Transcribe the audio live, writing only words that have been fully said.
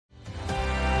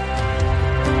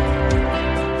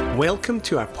Welcome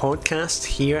to our podcast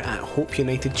here at Hope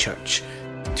United Church.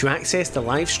 To access the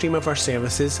live stream of our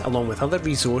services along with other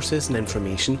resources and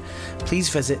information, please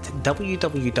visit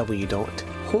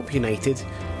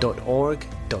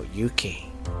www.hopeunited.org.uk.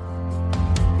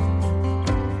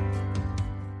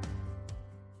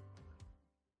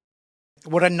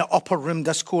 We're in the upper room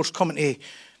discourse, coming to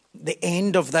the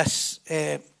end of this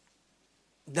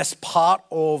this part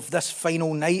of this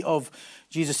final night of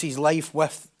Jesus' life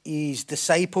with his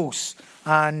disciples.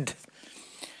 And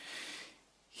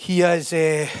he is,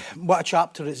 what a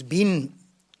chapter it's been,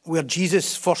 where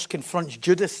Jesus first confronts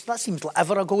Judas. That seems like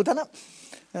ever ago, doesn't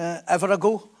it? Ever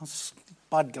ago. That's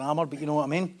bad grammar, but you know what I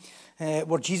mean.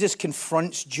 Where Jesus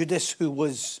confronts Judas, who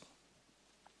was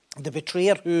the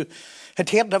betrayer, who had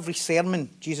heard every sermon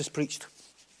Jesus preached.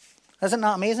 Isn't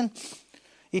that amazing?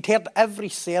 He'd heard every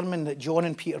sermon that John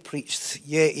and Peter preached,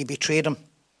 yet he betrayed him.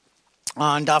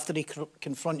 And after he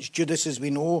confronts Judas, as we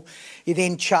know, he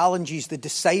then challenges the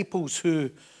disciples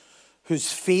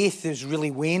whose faith is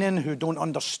really waning, who don't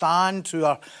understand, who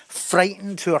are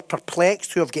frightened, who are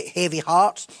perplexed, who have got heavy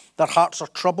hearts. Their hearts are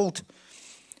troubled.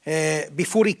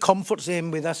 Before he comforts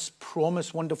them with this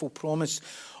promise, wonderful promise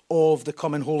of the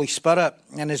coming Holy Spirit.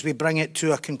 And as we bring it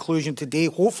to a conclusion today,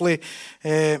 hopefully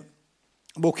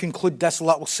we'll conclude this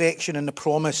little section in the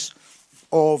promise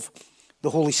of the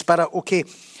Holy Spirit. Okay,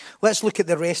 let's look at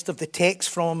the rest of the text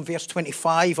from verse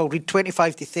 25. I'll read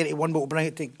 25 to 31, but we'll bring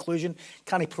it to conclusion.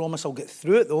 Can't promise I'll get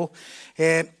through it though.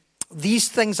 These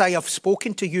things I have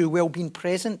spoken to you while being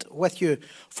present with you.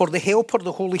 For the Helper,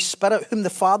 the Holy Spirit, whom the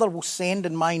Father will send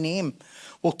in my name,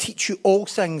 will teach you all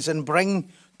things and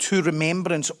bring to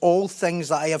remembrance all things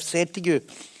that I have said to you.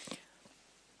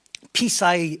 Peace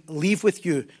I leave with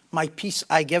you, my peace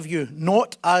I give you,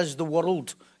 not as the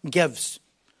world gives,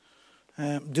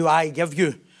 do I give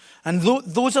you. And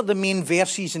those are the main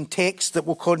verses and texts that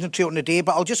we'll concentrate on today,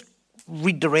 but I'll just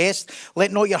read the rest.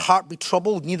 Let not your heart be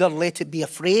troubled, neither let it be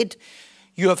afraid.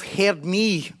 You have heard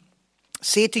me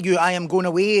say to you, I am going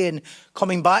away and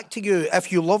coming back to you.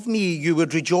 If you love me, you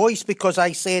would rejoice, because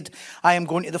I said, I am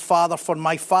going to the Father, for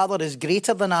my Father is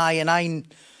greater than I, and I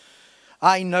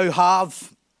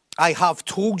have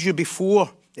told you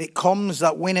before it comes,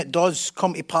 that when it does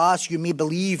come to pass, you may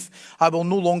believe. I will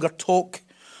no longer talk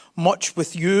much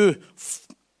with you,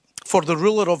 for the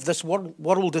ruler of this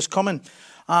world is coming,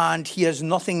 and he has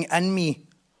nothing in me,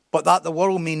 but that the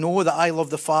world may know that I love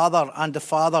the Father, and the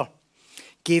Father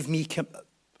gave me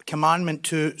commandment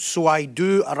to, so I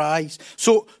do, arise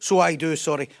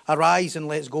and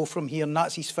let's go from here. And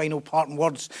that's his final parting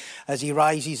words as he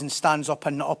rises and stands up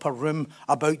in the upper room,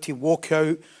 about to walk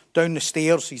out down the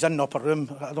stairs. He's in the upper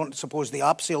room. I don't suppose the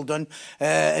abseil done.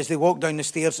 As they walk down the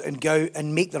stairs and go out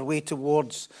and make their way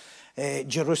towards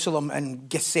Jerusalem and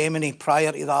Gethsemane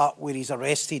prior to that, where he's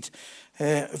arrested.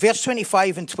 Verse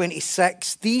 25 and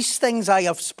 26, these things I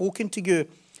have spoken to you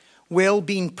while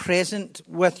being present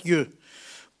with you.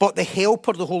 But the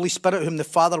Helper, the Holy Spirit, whom the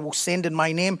Father will send in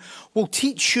my name, will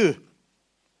teach you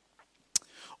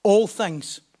all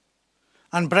things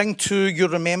and bring to your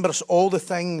remembrance all the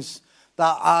things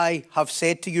that I have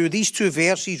said to you. These two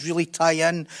verses really tie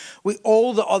in with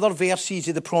all the other verses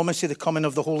of the promise of the coming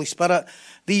of the Holy Spirit.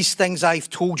 These things I've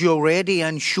told you already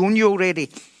and shown you already.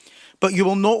 But you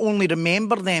will not only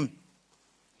remember them,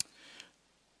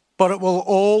 but it will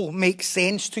all make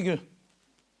sense to you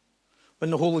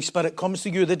when the Holy Spirit comes to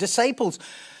you. The disciples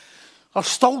are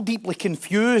still deeply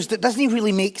confused. It doesn't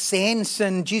really make sense.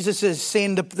 And Jesus is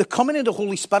saying the coming of the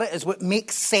Holy Spirit is what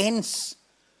makes sense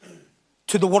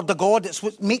to the Word of God. It's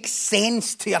what makes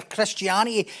sense to our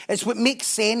Christianity. It's what makes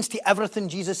sense to everything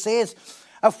Jesus says.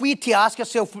 If we had to ask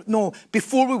ourselves, no,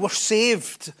 before we were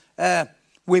saved,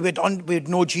 we would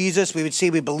know Jesus. We would say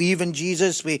we believe in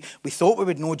Jesus. We thought we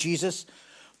would know Jesus.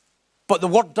 But the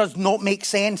Word does not make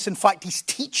sense. In fact, his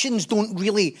teachings don't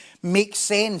really make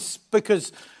sense,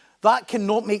 because that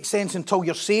cannot make sense until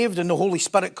you're saved and the Holy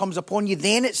Spirit comes upon you.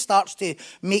 Then it starts to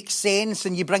make sense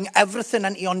and you bring everything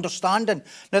into understanding.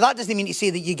 Now, that doesn't mean to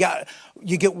say that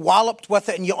you get walloped with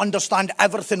it and you understand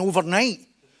everything overnight.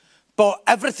 But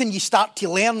everything you start to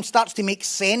learn starts to make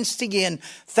sense to you, and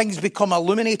things become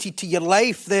illuminated to your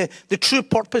life. The true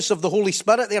purpose of the Holy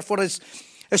Spirit, therefore, is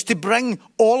to bring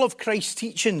all of Christ's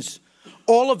teachings,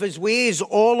 all of his ways,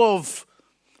 all of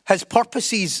his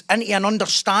purposes into an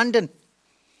understanding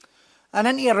and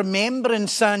into a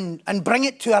remembrance, and bring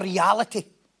it to a reality.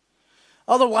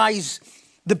 Otherwise,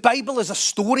 the Bible is a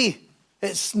story.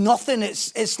 It's nothing.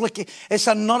 It's like it's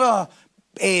another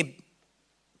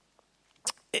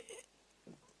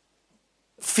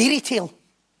fairy tale,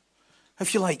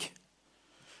 if you like.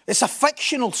 It's a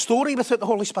fictional story without the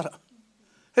Holy Spirit.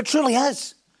 It truly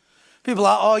is. People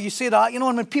are, oh, you say that, and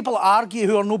when people argue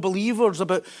who are no believers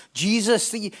about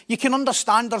Jesus, you can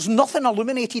understand there's nothing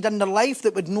illuminated in their life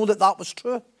that would know that that was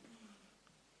true.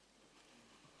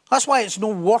 That's why it's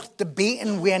not worth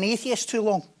debating with an atheist too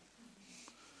long.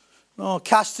 No,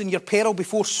 casting your pearl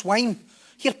before swine.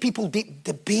 Hear people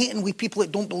debating with people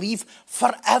that don't believe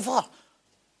forever.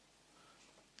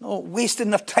 No,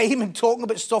 wasting their time and talking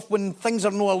about stuff when things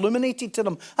are not illuminated to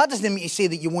them. That doesn't mean to say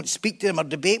that you won't speak to them or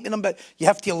debate with them, but you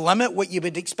have to limit what you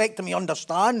would expect them to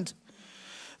understand.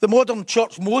 The modern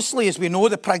church, mostly, as we know,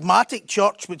 the pragmatic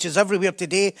church, which is everywhere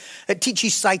today, it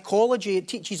teaches psychology, it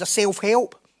teaches a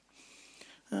self-help.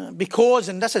 Because,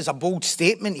 and this is a bold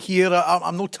statement here,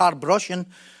 I'm no tar brushing,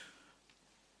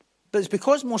 but it's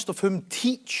because most of whom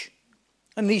teach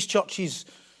in these churches,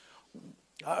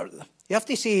 you have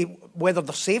to say whether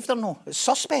they're saved or not. It's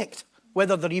suspect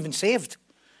whether they're even saved.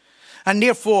 And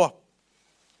therefore,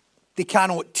 they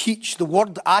cannot teach the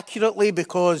word accurately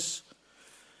because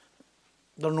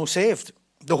they're not saved.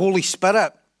 The Holy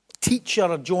Spirit,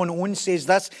 teacher John Owen says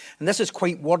this, and this is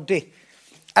quite wordy.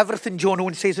 Everything John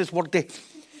Owen says is wordy.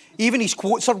 Even his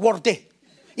quotes are wordy.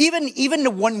 Even the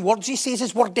one words he says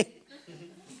is wordy.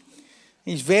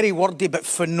 He's very wordy, but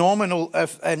phenomenal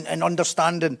in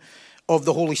understanding of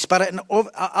the Holy Spirit. And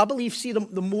I believe, see,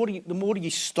 the more you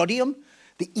study him,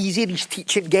 the easier his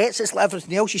teaching gets. It's like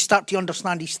everything else. You start to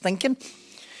understand his thinking.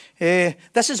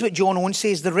 This is what John Owen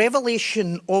says. The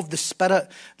revelation of the Spirit,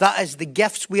 that is the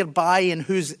gifts whereby in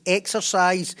whose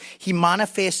exercise he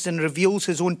manifests and reveals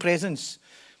his own presence.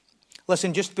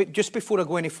 Listen, just before I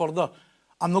go any further,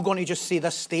 I'm not going to just say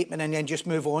this statement and then just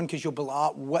move on because you'll be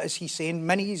like, what is he saying?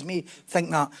 Many of you may think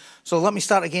that. So let me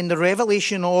start again. The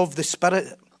revelation of the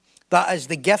Spirit, that is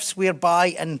the gifts whereby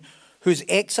in whose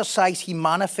exercise he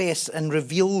manifests and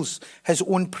reveals his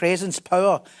own presence,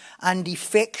 power, and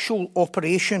effectual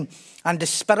operation. And the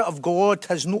Spirit of God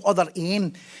has no other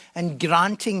aim in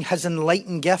granting his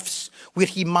enlightened gifts, where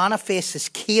he manifests his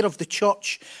care of the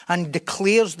church and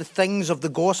declares the things of the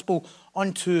gospel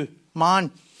unto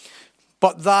man.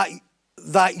 But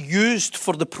that used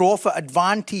for the profit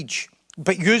advantage,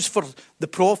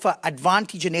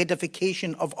 and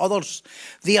edification of others.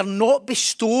 They are not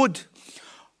bestowed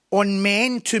on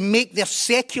men to make their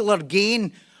secular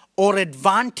gain or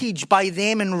advantage by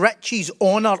them in riches,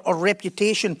 honour or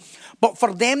reputation, but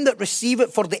for them that receive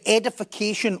it for the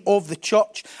edification of the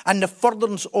church and the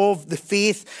furtherance of the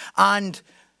faith and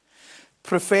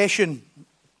profession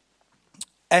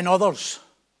in others.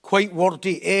 Quite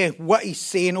wordy, what he's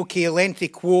saying, okay, a lengthy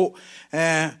quote,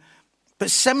 but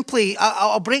simply,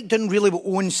 I'll break down really what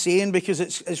Owen's saying because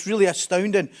it's really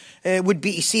astounding, would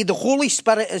be to say the Holy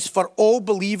Spirit is for all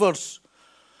believers,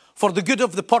 for the good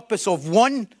of the purpose of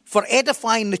one, for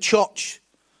edifying the church.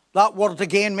 That word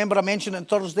again, remember I mentioned it on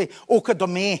Thursday,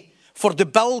 okadome, for the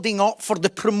building up, for the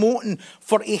promoting,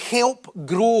 for a help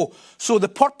grow. So the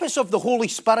purpose of the Holy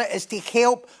Spirit is to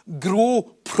help grow,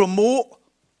 promote,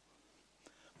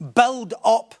 build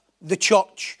up the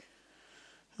church.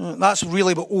 That's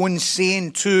really what Owen's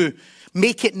saying, to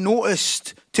make it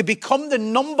noticed, to become the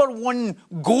number one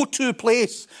go-to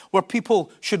place where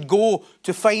people should go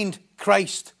to find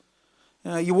Christ.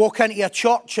 You walk into a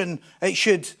church and it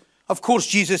should, of course,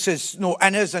 Jesus is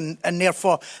in us, and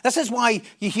therefore, this is why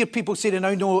you hear people say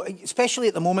now, no, especially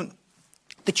at the moment,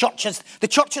 the church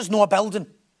is not a building.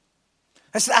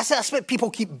 That's what people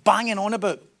keep banging on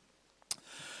about.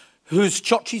 Whose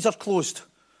churches are closed.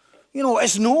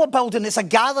 It's not a building, it's a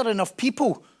gathering of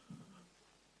people.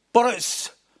 But it's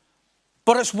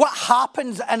what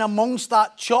happens in amongst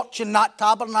that church and that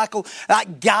tabernacle,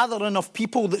 that gathering of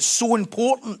people that's so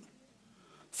important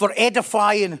for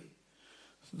edifying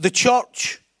the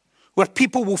church, where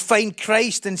people will find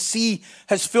Christ and see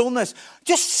his fullness.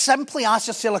 Just simply ask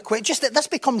yourself a question. This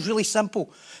becomes really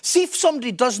simple. See if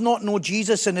somebody does not know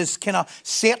Jesus and is kind of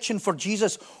searching for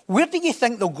Jesus, where do you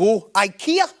think they'll go?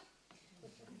 IKEA?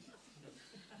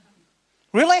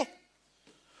 Really?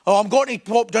 Oh, I'm going to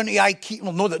pop down to IKEA.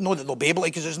 Well, know that they'll be able to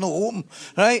because it's not open,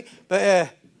 right? But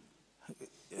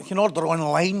you can order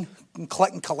online and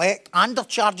click and collect, and they're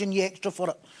charging you extra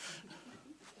for it.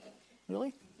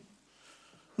 Really?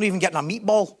 Not even getting a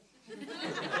meatball.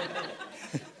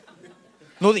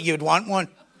 Not that you'd want one.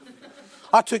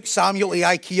 I took Samuel to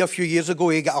IKEA a few years ago.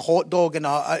 He got a hot dog and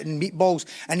meatballs,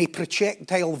 and he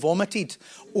projectile vomited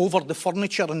over the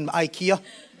furniture in IKEA.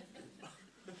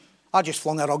 I just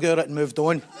flung a rug at it and moved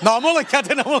on. No, I'm only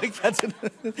kidding.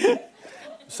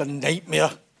 It's a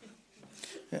nightmare.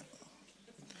 Yeah.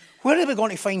 Where are we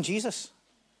going to find Jesus?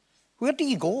 Where do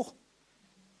you go?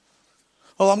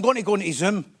 Well, I'm going to go into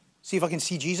Zoom, see if I can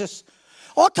see Jesus.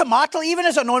 Automatically, even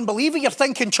as a non-believer, you're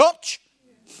thinking church.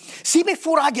 See,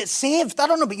 before I get saved, I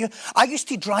don't know about you, I used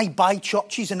to drive by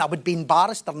churches and I would be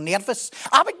embarrassed or nervous.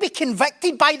 I would be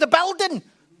convicted by the building.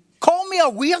 Call me a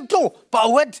weirdo, but I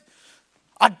would.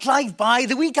 I'd drive by.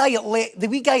 The wee guy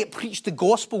that preached the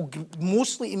gospel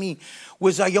mostly to me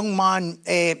was a young man.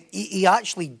 He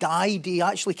actually died. He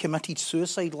actually committed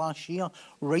suicide last year,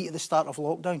 right at the start of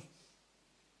lockdown.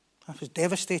 I was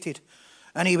devastated.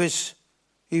 And he was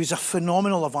a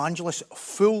phenomenal evangelist,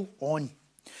 full on.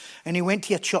 And he went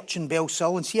to a church in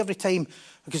Bellsill, and see, every time,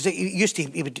 because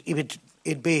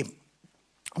he'd be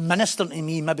ministering to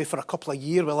me maybe for a couple of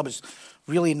years while I was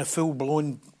really in the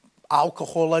full-blown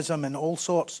alcoholism and all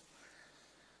sorts.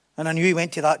 And I knew he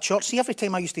went to that church. See, every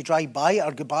time I used to drive by it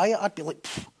or go by it, I'd be like,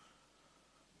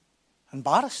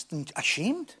 embarrassed and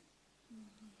ashamed.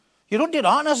 You don't do that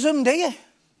on a Zoom, do you?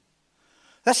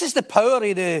 This is the power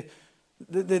of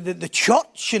the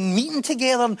church and meeting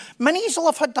together. Many of you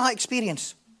will have had that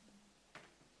experience.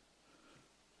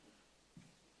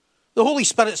 The Holy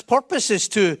Spirit's purpose is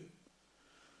to,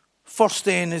 first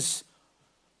then, as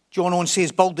John Owen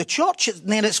says, build the church. And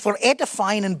then it's for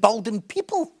edifying and building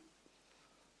people.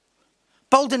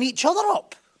 Building each other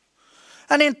up.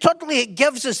 And then thirdly, it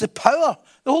gives us the power.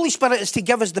 The Holy Spirit is to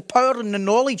give us the power and the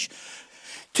knowledge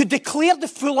to declare the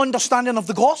full understanding of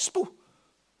the gospel.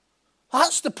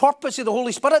 That's the purpose of the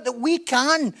Holy Spirit, that we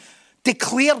can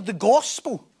declare the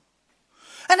gospel.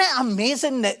 Isn't it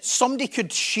amazing that somebody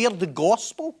could share the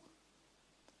gospel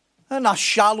in a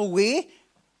shallow way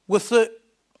without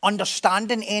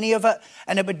understanding any of it,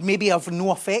 and it would maybe have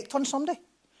no effect on somebody?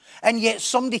 And yet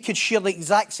somebody could share the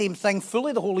exact same thing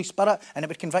fully, the Holy Spirit, and it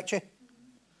would convict you.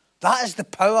 That is the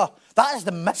power. That is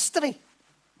the mystery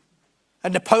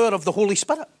and the power of the Holy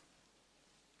Spirit.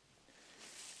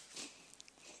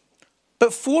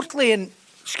 But fourthly,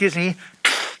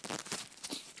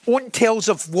 Owen tells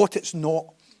of what it's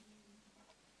not.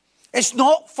 It's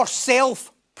not for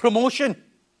self-promotion,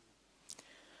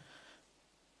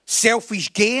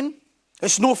 selfish gain.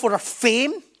 It's not for our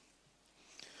fame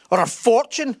or our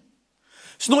fortune.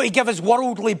 It's not to give us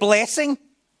worldly blessing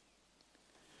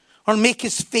or make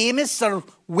us famous or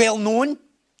well-known.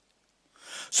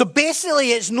 So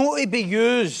basically, it's not to be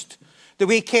used the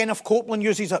way Kenneth Copeland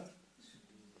uses it.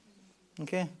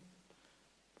 Okay?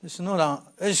 It's not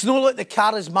that. It's not like the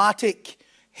charismatic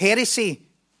heresy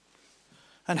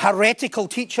and heretical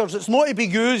teachers. It's not to be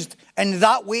used in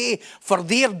that way for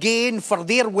their gain, for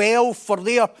their wealth, for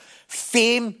their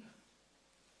fame.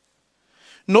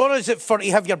 Nor is it for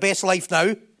to have your best life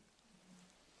now,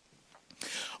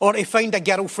 or to find a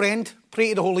girlfriend. Pray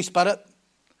to the Holy Spirit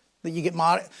that you get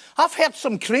married. I've heard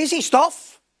some crazy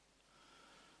stuff.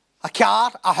 A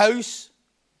car, a house,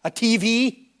 a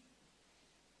TV.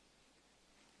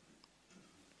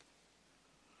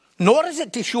 Nor is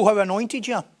it to show how anointed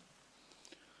you are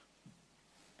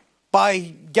by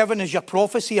giving us your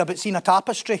prophecy about seeing a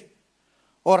tapestry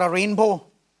or a rainbow,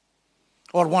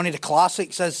 or one of the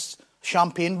classics is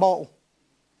champagne bottle.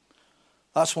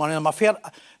 That's one of them. I've heard.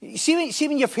 See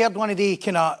when you've heard one of the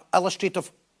kind of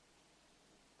illustrative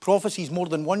prophecies more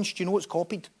than once, do you know it's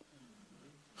copied?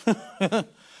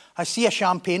 I see a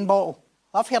champagne bottle.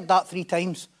 I've heard that 3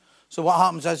 times. So what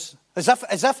happens is, as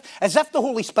if the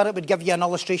Holy Spirit would give you an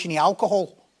illustration of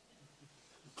alcohol.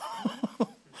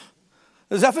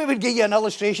 As if it would give you an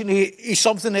illustration of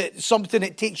something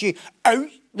that takes you out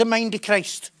the mind of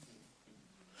Christ.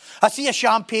 I see a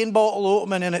champagne bottle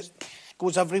opening and it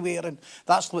goes everywhere, and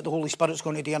that's what the Holy Spirit's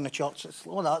going to do in the church. It's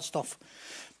all that stuff.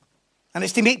 And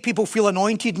it's to make people feel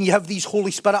anointed, and you have these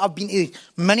Holy Spirit. I've been to,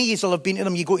 many of you will have been to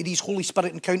them, you go to these Holy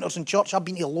Spirit encounters in church. I've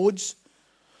been to loads.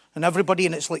 And everybody,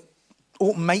 and it's like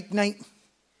open mic night.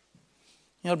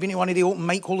 You know, I've been to one of the open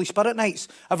mic Holy Spirit nights.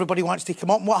 Everybody wants to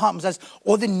come up, and what happens is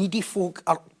all the needy folk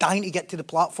are dying to get to the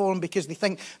platform because they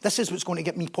think this is what's going to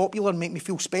get me popular and make me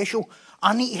feel special.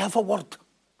 I need to have a word.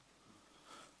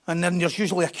 And then there's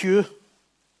usually a queue.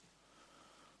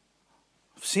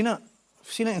 I've seen it.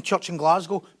 I've seen it in church in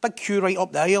Glasgow. Big queue right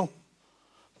up the aisle.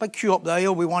 Big queue up the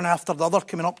aisle with one after the other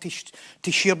coming up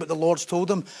to share what the Lord's told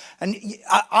them. And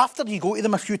after you go to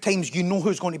them a few times, you know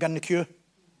who's going to be in the queue.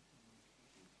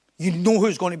 You know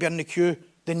who's going to be in the queue.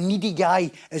 The needy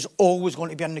guy is always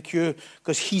going to be in the queue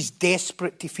because he's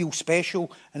desperate to feel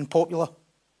special and popular.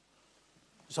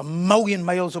 It's a million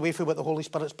miles away from what the Holy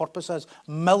Spirit's purpose is.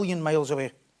 A million miles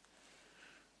away.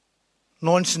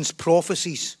 Nonsense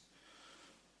prophecies.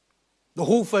 The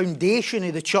whole foundation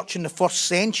of the church in the first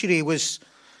century was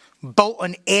built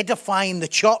on edifying the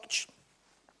church,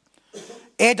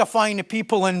 edifying the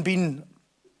people, and being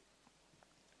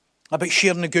about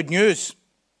sharing the good news.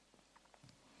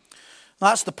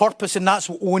 That's the purpose, and that's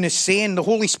what Owen is saying. The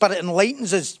Holy Spirit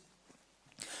enlightens us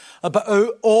about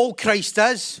all Christ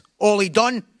is, all he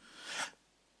done,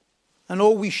 and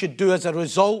all we should do as a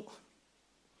result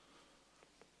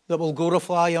that will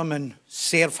glorify him and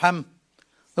serve him.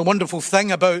 The wonderful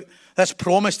thing about this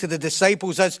promise to the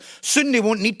disciples is soon they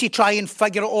won't need to try and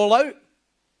figure it all out.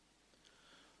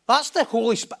 That's the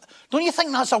Holy Spirit. Don't you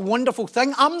think that's a wonderful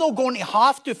thing? I'm not going to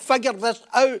have to figure this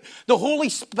out. The Holy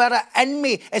Spirit in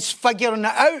me is figuring it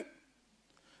out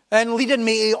and leading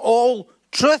me to all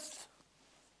truth.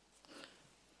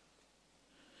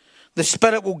 The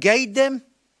Spirit will guide them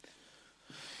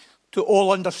to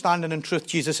all understanding and truth,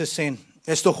 Jesus is saying.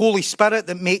 It's the Holy Spirit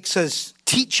that makes us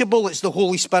teachable. It's the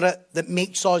Holy Spirit that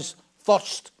makes us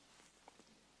thirst.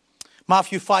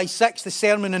 Matthew 5:6, the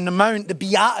Sermon on the Mount, the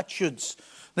Beatitudes.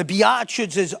 The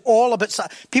Beatitudes is all about...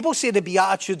 People say the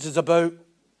Beatitudes is about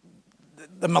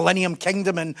the Millennium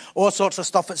Kingdom and all sorts of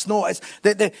stuff. It's not. It's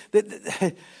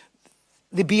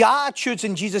the Beatitudes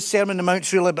in Jesus' Sermon on the Mount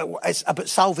is really about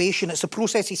salvation. It's the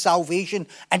process of salvation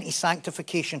into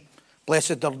sanctification.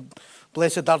 Blessed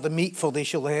are the meek, for they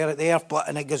shall inherit the earth.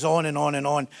 And it goes on and on and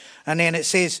on. And then it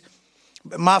says,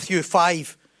 Matthew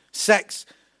 5:6,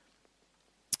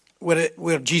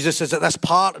 where Jesus is at this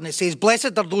part, and it says,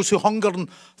 blessed are those who hunger and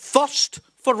thirst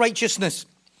for righteousness,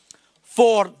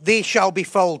 for they shall be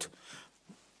filled.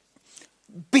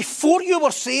 Before you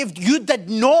were saved, you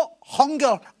did not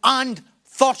hunger and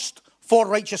thirst for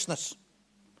righteousness.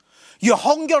 You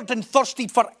hungered and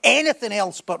thirsted for anything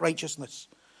else but righteousness.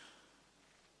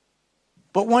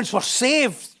 But once we're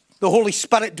saved, the Holy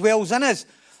Spirit dwells in us.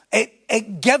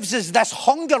 It gives us this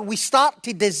hunger. We start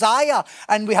to desire,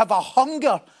 and we have a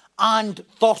hunger and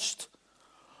thirst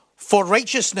for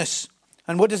righteousness.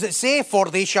 And what does it say? For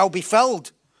they shall be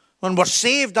filled. When we're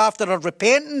saved after our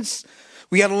repentance,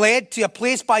 we are led to a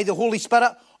place by the Holy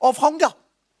Spirit of hunger.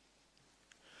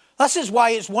 This is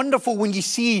why it's wonderful when you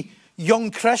see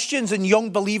young Christians and young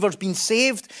believers being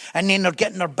saved, and then they're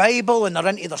getting their Bible and they're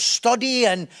into their study,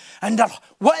 and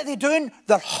what are they doing?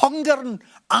 They're hungering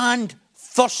and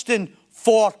thirsting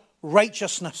for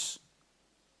righteousness.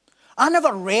 I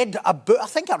never read a book. I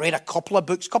think I read a couple of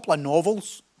books, a couple of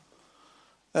novels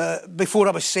before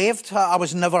I was saved. I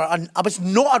was not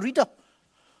a reader.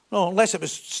 No, unless it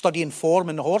was studying form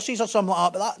in the horses or something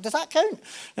like that. But does that count?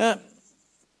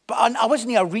 But I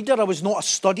wasn't a reader. I was not a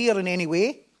studier in any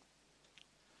way.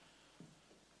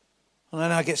 And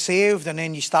then I get saved, and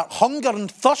then you start hungering,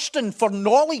 thirsting for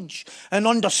knowledge and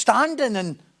understanding,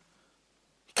 and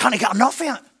you can't get enough of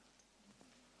it.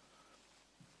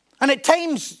 And at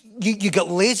times you get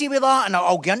lazy with that, and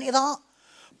I'll get into that.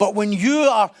 But when you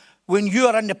are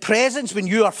in the presence, when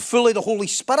you are full of the Holy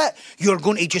Spirit, you're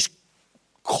going to just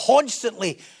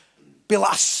constantly be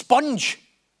like a sponge,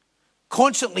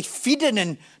 constantly feeding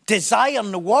and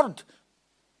desiring the Word.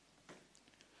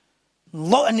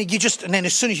 And then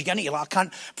as soon as you get into it, you're like,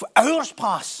 for hours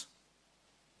pass.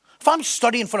 If I'm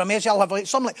studying for a message, I'll have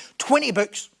something like 20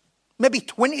 books. Maybe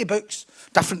 20 books,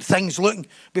 different things looking.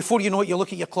 Before you know it, you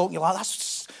look at your clock and you're like,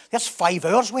 that's 5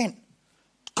 hours went.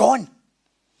 Gone.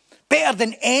 Better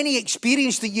than any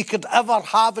experience that you could ever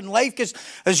have in life. Because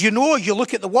as you know, you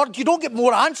look at the Word, you don't get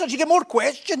more answers, you get more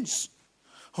questions.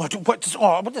 What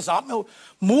does that mean?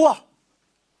 More.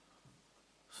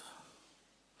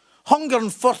 Hunger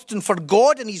and thirsting for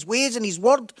God and His ways and His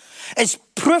Word is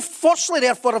proof, firstly,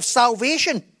 therefore, of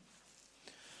salvation.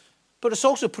 But it's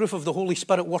also proof of the Holy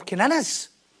Spirit working in us.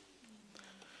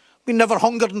 We never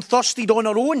hungered and thirsted on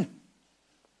our own.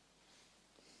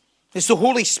 It's the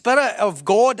Holy Spirit of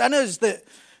God in us that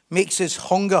makes us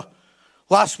hunger.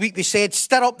 Last week we said,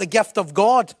 stir up the gift of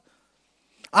God.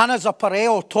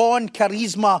 Anazapareo, ton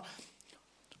charisma,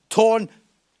 ton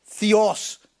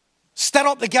theos. Stir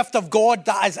up the gift of God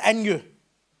that is in you.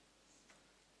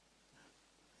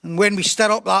 And when we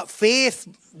stir up that faith,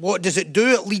 what does it do?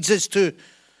 It leads us to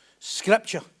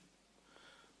Scripture.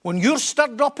 When you're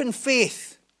stirred up in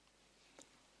faith,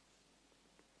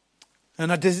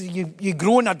 and you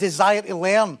grow in a desire to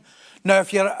learn. Now,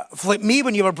 if you're like me,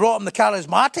 when you were brought up in the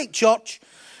charismatic church,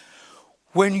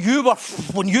 when you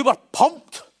were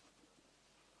pumped,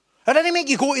 it didn't make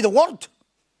you go to the Word.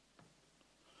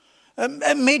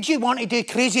 It made you want to do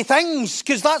crazy things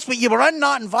because that's what you were in,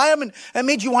 that environment. It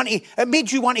made you want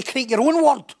to create your own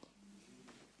word.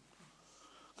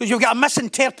 Because you've got a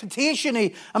misinterpretation,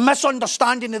 a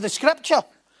misunderstanding of the Scripture.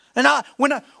 And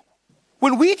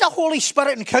when we had a Holy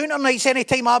Spirit encounter nights any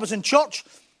time I was in church,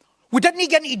 we didn't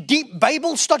get into deep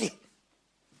Bible study.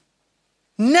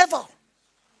 Never.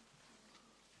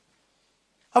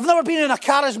 I've never been in a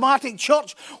charismatic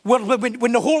church where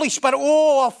when the Holy Spirit,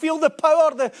 I feel the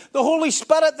power, the Holy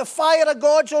Spirit, the fire of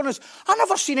God's on us. I've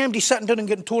never seen anybody sitting down and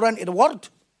getting tore into the Word.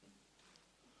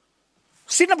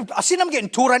 I've seen them getting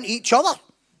tore into each other.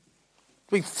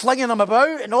 We flinging them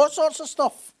about and all sorts of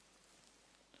stuff.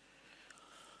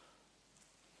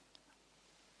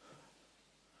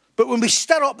 But when we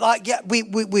stir up that, we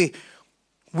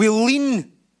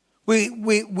lean. We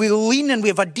lean and we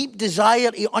have a deep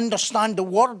desire to understand the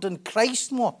Word and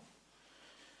Christ more.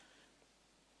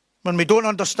 When we don't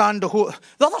understand the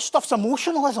other stuff's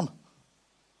emotionalism.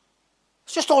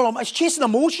 It's just it's chasing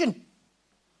emotion.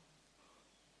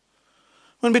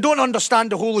 When we don't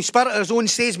understand the Holy Spirit, as Owen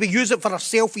says, we use it for a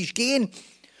selfish gain.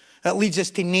 It leads us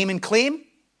to name and claim.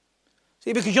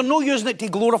 See, because you're not using it to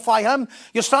glorify Him.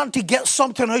 You're starting to get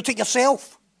something out of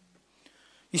yourself.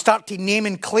 You start to name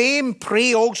and claim,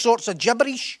 pray all sorts of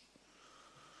gibberish,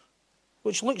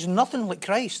 which looks nothing like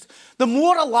Christ. The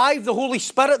more alive the Holy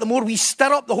Spirit, the more we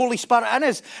stir up the Holy Spirit in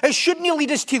us. It shouldn't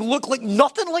lead us to look like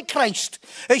nothing like Christ.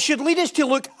 It should lead us to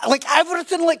look like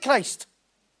everything like Christ.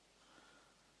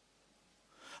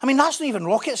 I mean, that's not even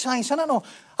rocket science, isn't it? No,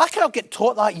 I could have got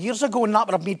taught that years ago and that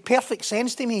would have made perfect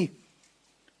sense to me.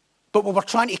 But we were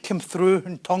trying to come through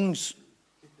in tongues.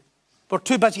 We're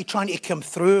too busy trying to come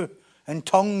through in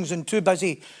tongues and too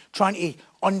busy trying to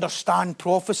understand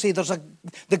prophecy. There's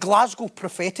the Glasgow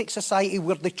Prophetic Society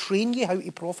where they train you how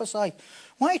to prophesy.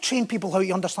 Why don't you train people how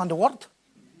to understand the Word?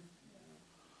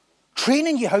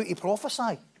 Training you how to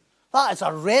prophesy. That is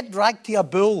a red rag to a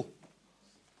bull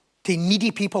to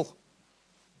needy people.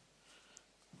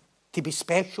 To be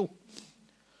special.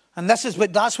 And that's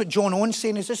what John Owen's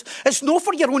saying is this. It's not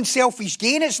for your own selfish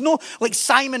gain. It's not like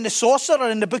Simon the Sorcerer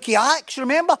in the book of Acts.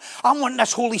 Remember? I want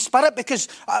this Holy Spirit because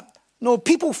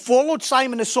people followed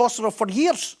Simon the Sorcerer for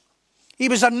years. He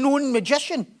was a known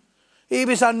magician. He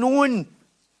was known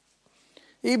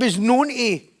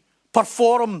to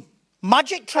perform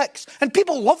magic tricks. And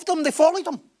people loved him. They followed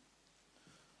him.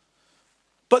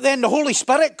 But then the Holy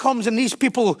Spirit comes and these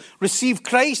people receive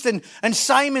Christ and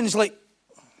Simon's like,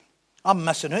 I'm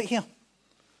missing out here.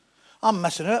 I'm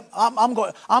missing out. I'm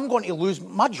going to lose.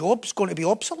 My job's going to be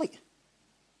obsolete.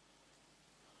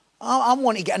 I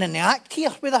want to get in the act here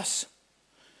with this.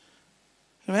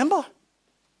 Remember?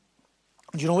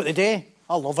 Do you know what they do?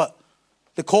 I love it.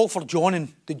 They call for John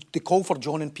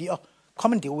and Peter.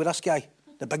 Come and deal with this guy.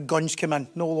 The big guns come in.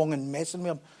 No longer messing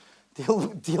with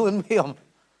him. Dealing with him.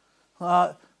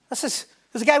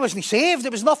 This guy wasn't saved.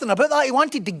 It was nothing about that. He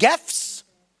wanted the gifts.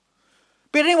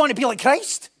 But he didn't want to be like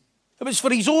Christ. It was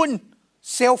for his own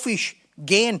selfish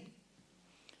gain.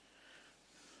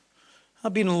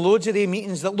 I've been in loads of the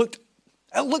meetings that looked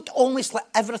almost like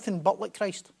everything but like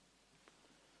Christ.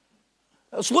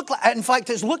 It's looked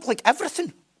like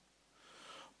everything.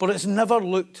 But it's never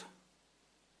looked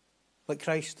like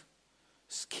Christ.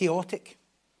 It's chaotic.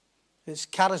 It's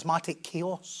charismatic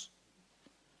chaos.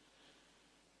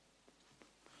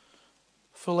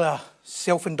 Full of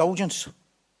self-indulgence.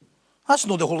 That's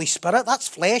not the Holy Spirit, that's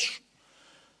flesh.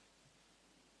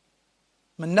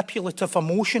 Manipulative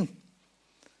emotion.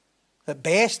 At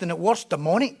best and at worst,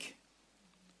 demonic.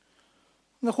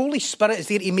 And the Holy Spirit is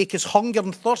there to make us hunger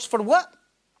and thirst for what?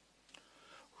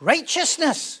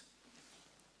 Righteousness.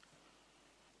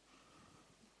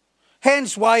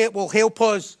 Hence why it will help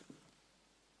us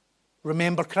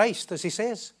remember Christ, as he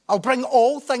says. I'll bring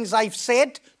all things I've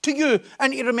said to you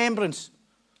into remembrance.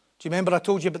 Do you remember I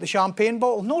told you about the champagne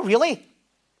bottle? No, really.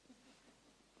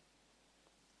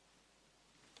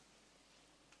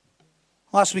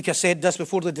 Last week I said this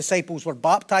before the disciples were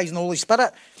baptized in the Holy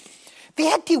Spirit. They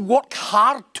had to work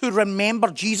hard to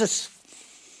remember Jesus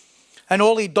and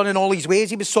all he'd done in all his ways.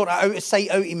 He was sort of out of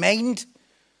sight, out of mind.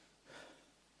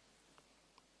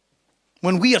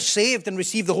 When we are saved and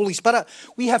receive the Holy Spirit,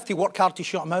 we have to work hard to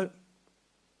shut him out.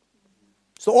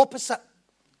 It's the opposite.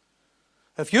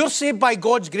 If you're saved by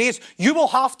God's grace, you will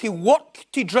have to work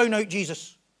to drown out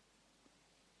Jesus.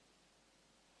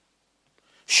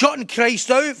 Shutting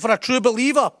Christ out for a true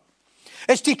believer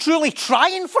is to truly try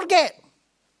and forget.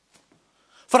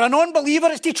 For a non-believer,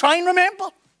 it's to try and remember.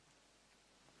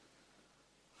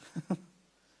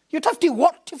 You'd have to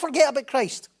work to forget about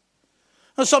Christ.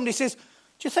 And somebody says, do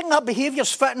you think that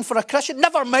behaviour's fitting for a Christian?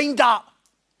 Never mind that.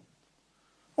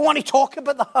 I want to talk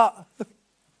about that.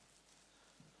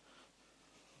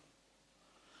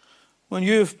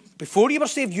 Before you were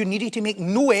saved, you needed to make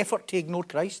no effort to ignore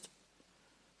Christ.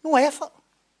 No effort.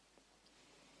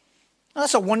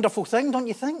 That's a wonderful thing, don't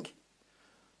you think?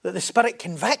 That the Spirit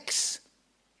convicts.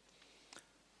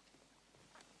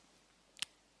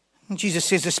 And Jesus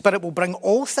says the Spirit will bring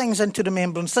all things into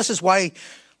remembrance. This is why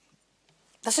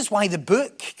the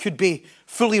book could be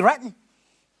fully written.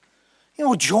 You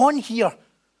know, John here,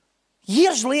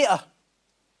 years later,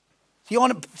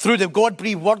 through the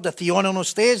God-breathed word, the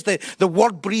Theopneustes, the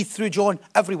word breathed through John,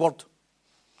 every word.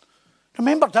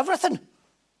 Remembered everything.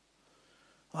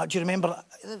 Do you remember?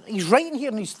 He's writing here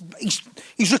and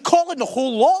he's recalling the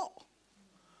whole lot.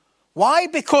 Why?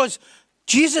 Because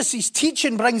Jesus'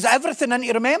 teaching brings everything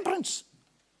into remembrance.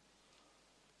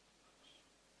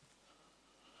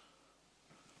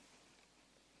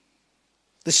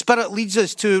 The Spirit leads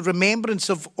us to remembrance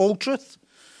of all truth,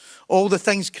 all the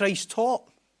things Christ taught.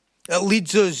 It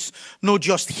leads us not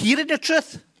just hearing the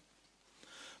truth,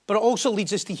 but it also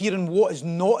leads us to hearing what is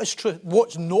not as true,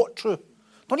 what's not true.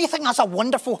 Don't you think that's a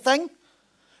wonderful thing?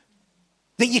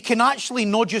 That you can actually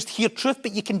not just hear truth,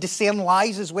 but you can discern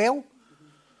lies as well.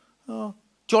 Oh.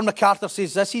 John MacArthur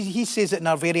says this. He says it in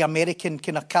a very American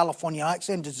kind of California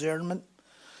accent, discernment.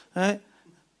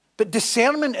 But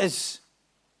discernment is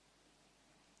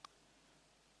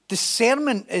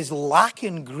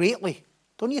lacking greatly,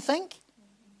 don't you think?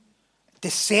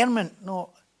 Discernment,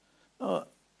 where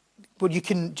you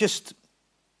can just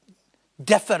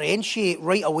differentiate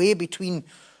right away between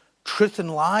truth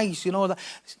and lies. You know,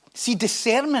 see,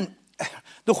 discernment,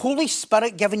 the Holy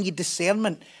Spirit giving you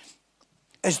discernment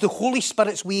is the Holy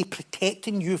Spirit's way of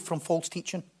protecting you from false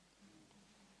teaching.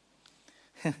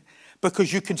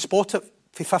 Because you can spot it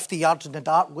for 50 yards in the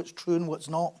dark, what's true and what's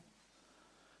not.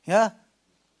 Yeah?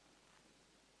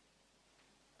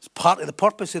 It's part of the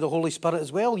purpose of the Holy Spirit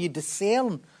as well. You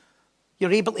discern.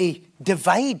 You're able to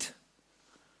divide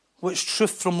what's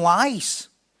truth from lies.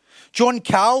 John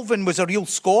Calvin was a real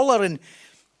scholar and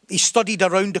he studied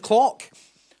around the clock.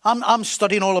 I'm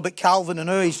studying all about Calvin and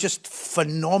now. He's just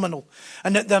phenomenal.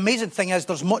 And the amazing thing is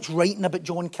there's much writing about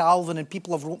John Calvin and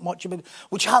people have wrote much about it,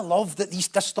 which I love that this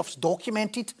stuff's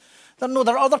documented. There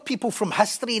are other people from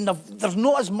history and there's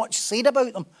not as much said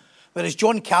about them. Whereas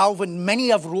John Calvin, many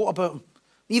have wrote about him.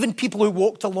 Even people who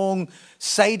walked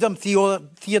alongside him,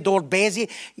 Theodore Beza,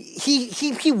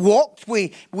 he walked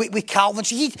with Calvin.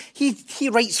 So he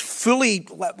writes fully,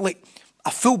 like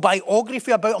a full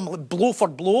biography about him, like blow for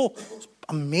blow. It's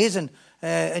amazing.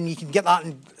 And you can get that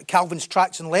in Calvin's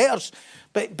Tracts and Letters.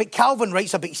 But Calvin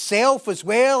writes about himself as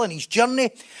well and his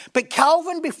journey. But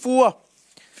Calvin we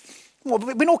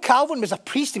know Calvin was a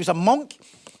priest, he was a monk,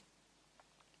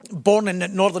 born in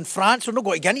northern France. We're not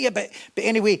going to get into it, but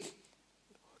anyway,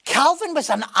 Calvin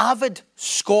was an avid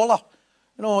scholar.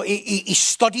 You know, he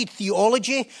studied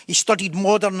theology, he studied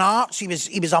modern arts, he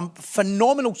was a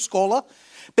phenomenal scholar.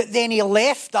 But then he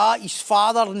left that, his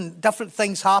father and different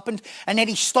things happened, and then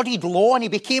he studied law and he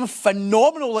became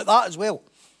phenomenal at that as well.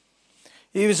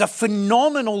 He was a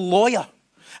phenomenal lawyer.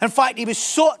 In fact, he was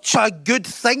such a good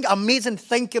amazing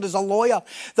thinker as a lawyer,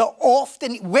 that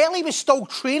often, while he was still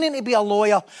training to be a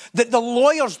lawyer, that the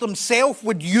lawyers themselves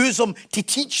would use him to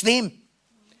teach them.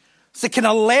 It's the kind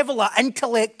of level of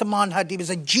intellect the man had. He was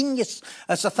a genius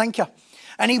as a thinker.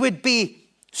 And he would be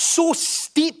so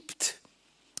steeped,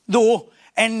 though,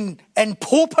 in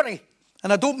popery.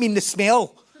 And I don't mean the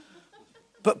smell,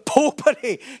 but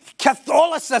popery,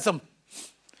 Catholicism.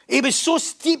 He was so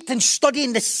steeped in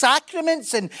studying the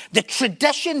sacraments and the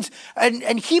traditions.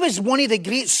 And he was one of the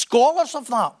great scholars of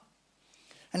that.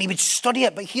 And he would study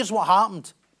it. But here's what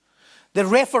happened. The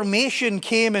Reformation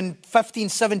came in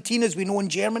 1517, as we know, in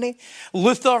Germany.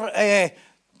 Luther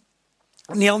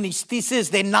nailed his thesis.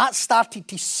 Then that started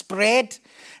to spread.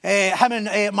 Him and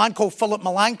a man called Philip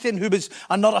Melanchthon, who was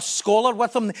another scholar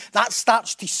with him, that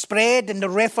starts to spread. And the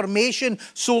Reformation,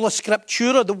 sola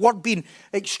scriptura, the word being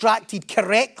extracted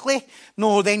correctly.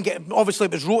 Obviously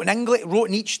it was wrote in English, wrote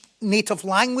in each native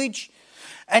language.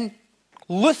 And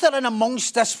Luther, in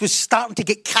amongst this, was starting to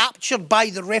get captured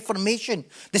by the Reformation.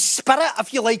 The spirit,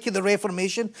 if you like, of the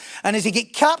Reformation. And as he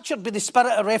get captured by the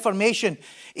spirit of Reformation,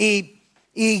 he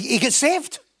gets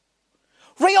saved.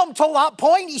 Right up until that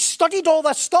point, he studied all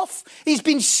this stuff. He's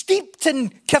been steeped in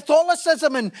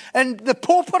Catholicism and the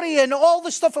popery and all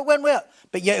the stuff that went with it.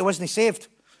 But yet he wasn't saved.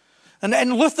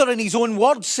 And Luther, in his own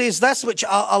words, says this, which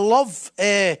I love.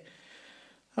 He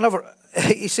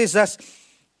says this.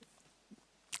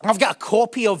 I've got a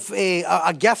copy of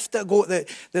a gift that got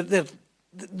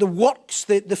the works,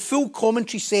 the full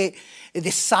commentary set,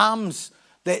 the Psalms,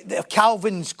 the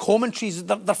Calvin's commentaries.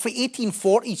 They're for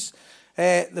 1840s.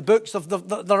 The books,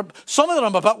 some of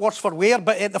them are a bit worse for wear,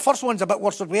 but the first one's a bit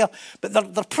worse for wear, but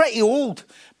they're pretty old.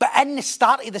 But in the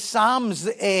start of the Psalms,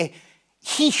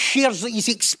 he shares his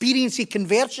experience of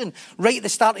conversion right at the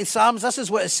start of the Psalms. This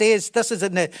is what it says. This is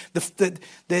in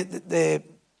the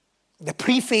the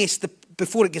preface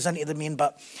before it goes into the main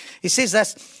bit. He says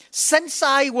this: since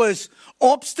I was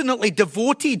obstinately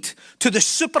devoted to the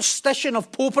superstition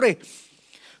of popery,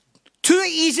 too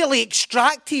easily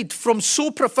extracted from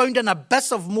so profound an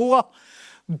abyss of more,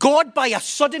 God, by a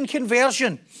sudden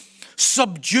conversion,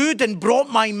 subdued and brought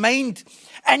my mind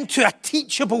into a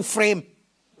teachable frame.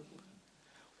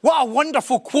 What a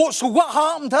wonderful quote. So what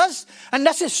happened is, and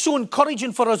this is so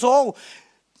encouraging for us all,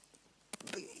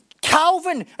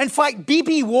 Calvin, in fact,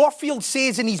 B.B. Warfield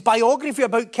says in his biography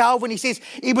about Calvin, he says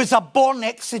he was a born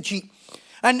exegete.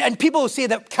 And people say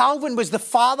that Calvin was the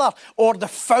father or the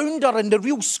founder and the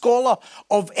real scholar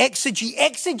of exegy.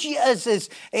 Eisegesis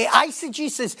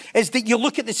is that you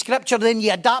look at the scripture and then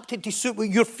you adapt it to suit what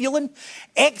you're feeling.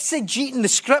 Exegeting the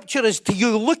scripture is to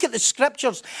you look at the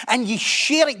scriptures and you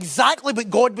share exactly what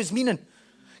God was meaning.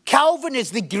 Calvin is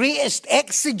the greatest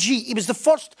exegete. He was the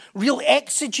first real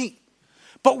exegete.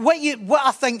 But what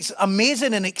I think is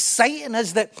amazing and exciting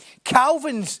is that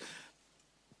Calvin's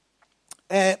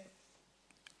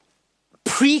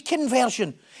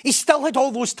pre-conversion, he still had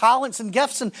all those talents and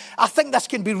gifts, and I think this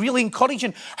can be really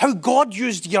encouraging, how God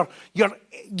used your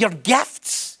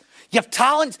gifts, your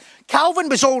talents. Calvin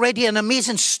was already an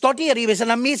amazing studier. He was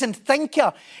an amazing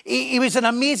thinker. He was an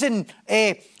amazing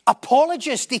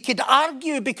apologist. He could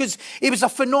argue because he was a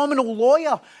phenomenal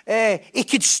lawyer. He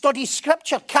could study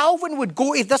scripture. Calvin would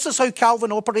go, this is how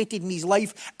Calvin operated in his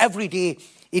life every day.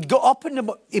 He'd go up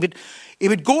he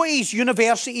would go to his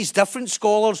universities, different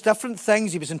scholars, different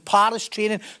things. He was in Paris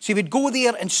training. So he would go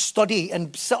there and study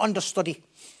and sit under study.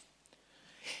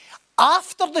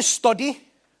 After the study,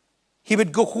 he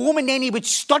would go home and then he would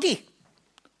study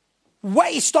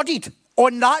what he studied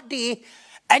on that day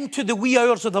into the wee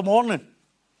hours of the morning.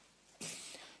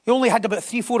 He only had about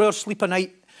 3-4 hours sleep a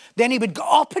night. Then he would get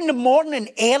up in the morning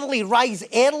early, rise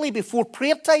early before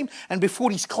prayer time and before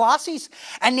his classes,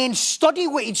 and then study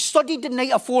what he'd studied the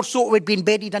night before so it would be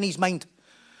embedded in his mind.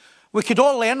 We could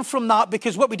all learn from that,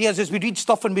 because what we do is we read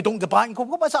stuff and we don't go back and go,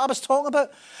 what was it I was talking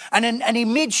about? And he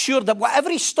made sure that whatever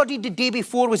he studied the day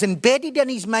before was embedded in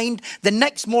his mind the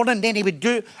next morning. Then he would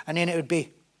do it, and then it would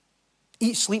be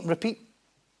eat, sleep and repeat.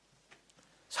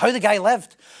 It's how the guy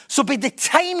lived. So by the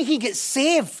time he gets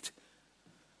saved,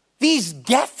 these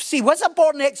gifts, he was a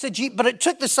born exegete, but it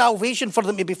took the salvation for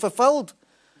them to be fulfilled.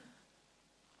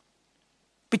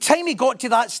 By the time he got to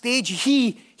that stage,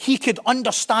 he could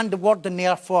understand the word and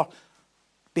therefore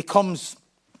becomes,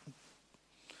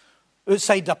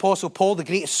 outside the Apostle Paul, the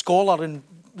greatest scholar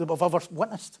that we've ever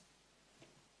witnessed.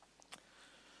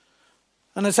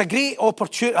 And it's a great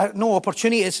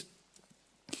opportunity.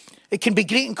 It can be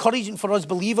great encouragement for us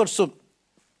believers. So,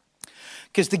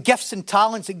 because the gifts and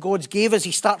talents that God's gave us,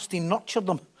 he starts to nurture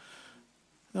them.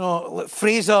 You know, like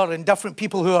Fraser and different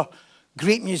people who are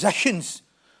great musicians.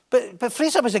 But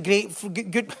Fraser was a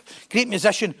great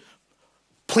musician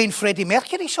playing Freddie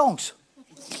Mercury songs.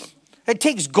 It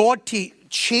takes God to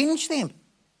change them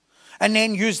and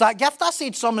then use that gift. I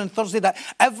said something on Thursday that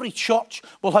every church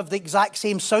will have the exact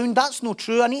same sound. That's not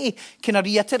true. I need to kind of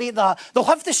reiterate that. They'll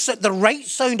have the right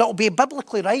sound. That'll be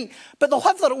biblically right. But they'll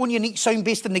have their own unique sound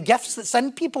based on the gifts that's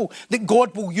in people that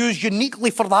God will use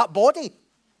uniquely for that body.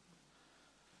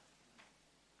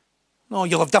 No,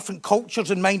 you'll have different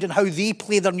cultures in mind and how they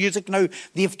play their music now.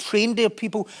 They've trained their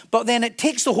people. But then it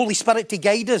takes the Holy Spirit to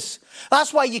guide us.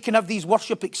 That's why you can have these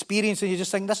worship experiences and you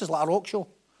just think, this is like a rock show.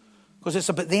 Because it's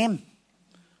about them.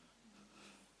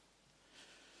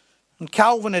 And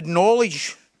Calvin had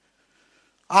knowledge,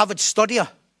 avid studier,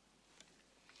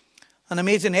 an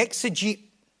amazing exegete.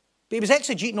 But he was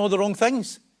exegeting all the wrong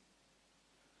things.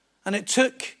 And it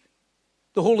took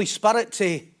the Holy Spirit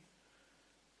to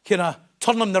kind of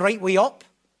turn him the right way up.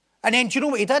 And then do you know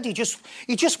what he did?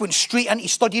 He just went straight into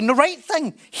studying the right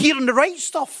thing, hearing the right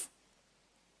stuff.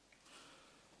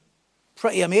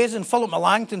 Pretty amazing. Philip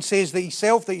Melanchthon says that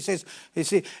himself, he says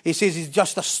he's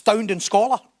just an astounding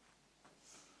scholar.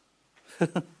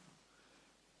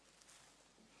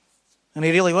 And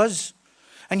he really was.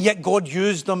 And yet God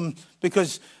used them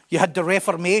because you had the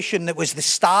Reformation that was the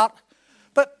start.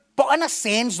 But in a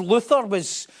sense, Luther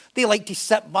they liked to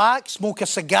sit back, smoke a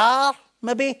cigar,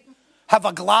 maybe, have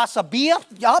a glass of beer.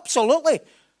 Yeah, absolutely.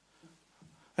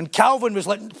 And Calvin was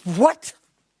like, what?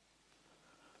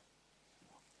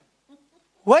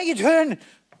 What are you doing?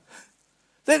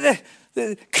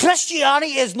 The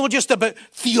Christianity is not just about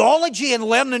theology and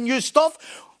learning new stuff.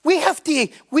 We have to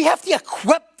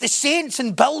equip the saints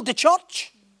and build the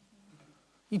church.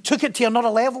 He took it to another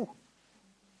level.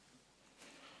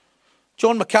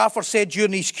 John MacArthur said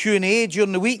during his Q&A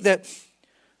during the week that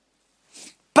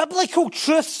biblical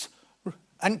truths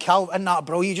And Calvin, isn't that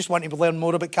brilliant? You just want to learn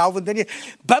more about Calvin, didn't you?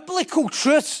 Biblical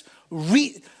truths,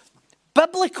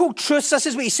 biblical truths, this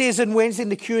is what he says in Wednesday in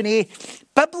the Q&A.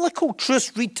 Biblical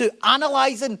truths lead to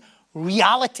analysing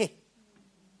reality.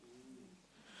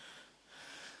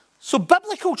 So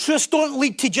biblical truths don't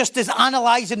lead to just us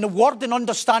analysing the word and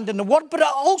understanding the word, but it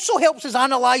also helps us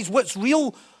analyse what's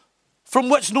real from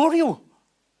what's not real.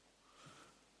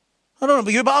 I don't know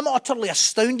about you, but I'm utterly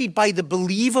astounded by the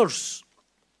believers.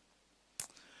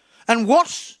 And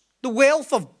worse, the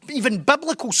wealth of even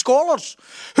biblical scholars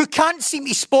who can't seem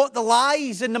to spot the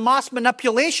lies and the mass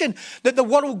manipulation that the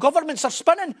world governments are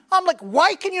spinning. I'm like,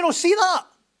 why can you not see that?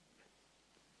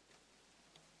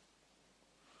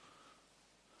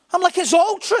 I'm like, it's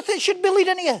all truth. It should be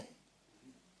leading to you.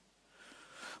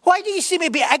 Why do you seem to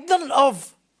be ignorant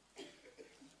of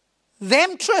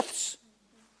them truths?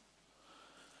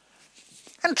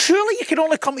 And truly, you can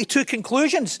only come to two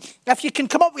conclusions. If you can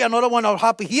come up with another one, I'll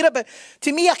happy hear it. But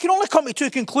to me, I can only come to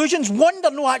two conclusions. One, they're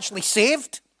not actually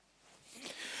saved,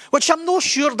 which I'm not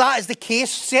sure that is the case,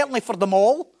 certainly for them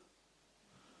all.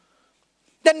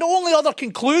 Then the only other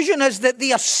conclusion is that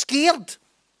they are scared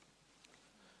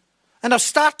and have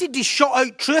started to shut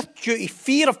out truth due to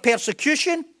fear of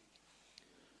persecution.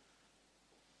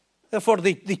 Therefore,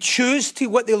 they choose to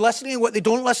what they listen to and what they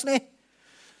don't listen to.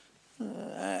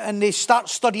 And they start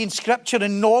studying scripture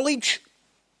and knowledge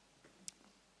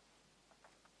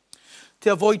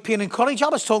to avoid pain and courage. I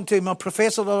was talking to my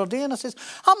professor the other day and I says,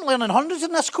 I'm learning hundreds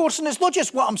in this course and it's not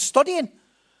just what I'm studying.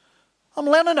 I'm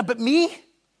learning about me.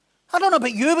 I don't know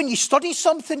about you, when you study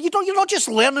something, you're not just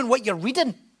learning what you're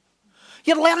reading.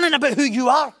 You're learning about who you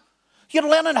are. You're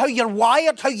learning how you're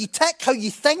wired, how you tick, how you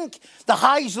think, the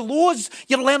highs, the lows.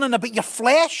 You're learning about your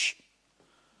flesh.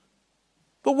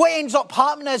 But what ends up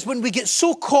happening is when we get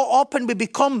so caught up and we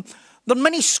become, there are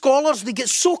many scholars, they get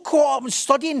so caught up in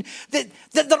studying that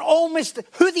they're almost,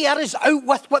 who they are is out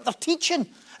with what they're teaching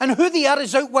and who they are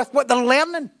is out with what they're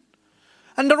learning.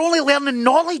 And they're only learning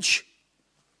knowledge.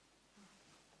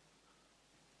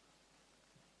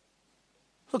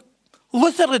 Look,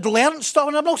 Luther had learned stuff,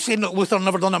 and I'm not saying that Luther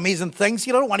never done amazing things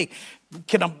here. I don't want to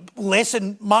kind of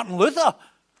lessen Martin Luther.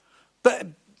 But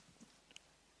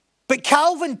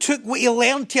Calvin took what he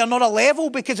learned to another level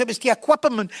because it was to equip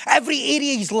him in every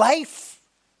area of his life.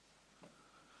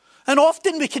 And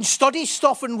often we can study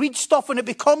stuff and read stuff and it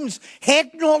becomes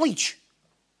head knowledge.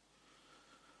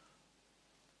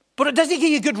 But it doesn't give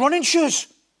you good running shoes.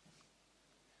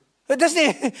 It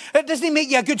doesn't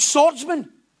make you a good swordsman.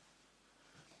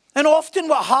 And often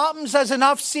what happens is, and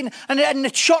I've seen, and in the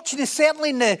church, and certainly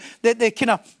in the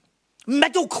kind of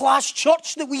middle class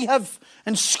church that we have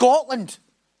in Scotland,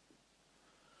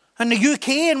 in the UK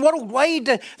and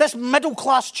worldwide, this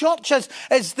middle-class church is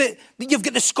that you've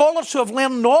got the scholars who have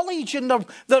learned knowledge and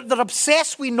they're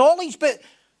obsessed with knowledge, but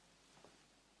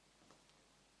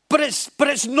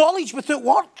it's knowledge without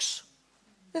works,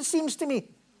 it seems to me.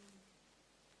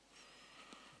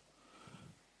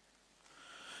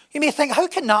 You may think, how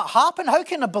can that happen? How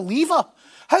can a believer,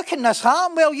 how can this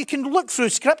happen? Well, you can look through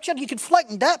Scripture, you can flick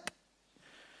and dip.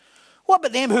 What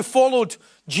about them who followed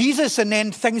Jesus and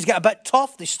then things get a bit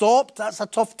tough? They stopped. That's a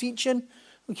tough teaching.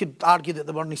 We could argue that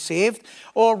they weren't saved.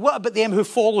 Or what about them who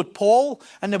followed Paul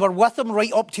and they were with him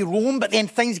right up to Rome, but then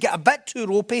things get a bit too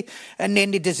ropey and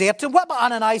then they deserted him? What about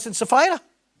Ananias and Sapphira?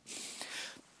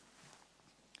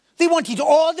 They wanted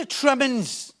all the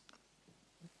trimmings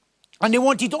and they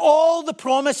wanted all the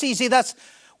promises of this.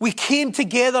 We came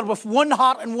together with one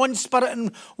heart and one spirit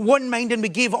and one mind, and we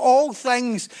gave all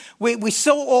things. We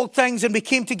sold all things, and we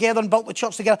came together and built the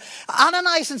church together.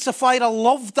 Ananias and Sapphira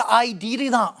loved the idea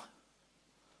of that.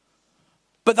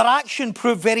 But their action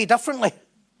proved very differently.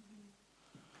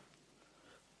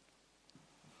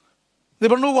 They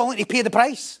were not willing to pay the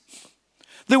price.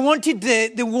 They wanted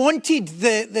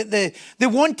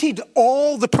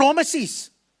all the promises,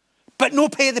 but no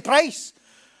pay the price.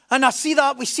 And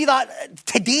we see that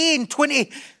today in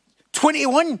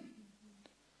 2021.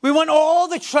 We want all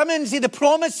the trimmings of the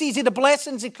promises of the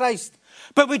blessings of Christ,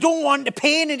 but we don't want the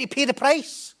pain and to pay the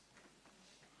price.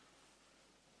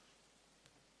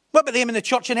 What about them in the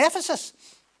church in Ephesus?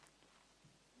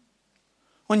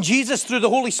 When Jesus, through the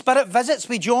Holy Spirit, visits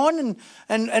with John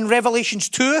in Revelations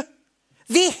 2,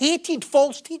 they hated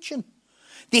false teaching.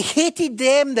 They hated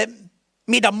them that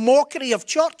made a mockery of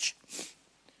church.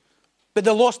 But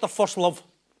they lost their first love.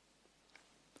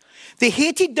 They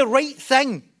hated the right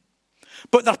thing,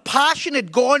 but their passion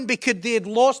had gone because they had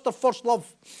lost their first love.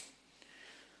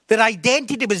 Their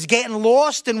identity was getting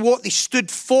lost in what they stood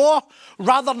for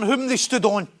rather than whom they stood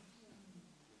on.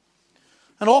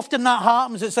 And often that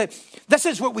happens. It's like, this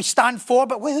is what we stand for,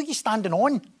 but who are you standing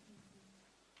on?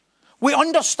 We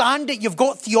understand that you've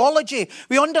got theology.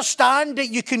 We understand that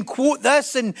you can quote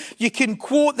this and you can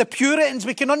quote the Puritans.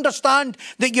 We can understand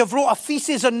that you've wrote a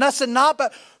thesis on this and that.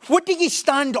 But what do you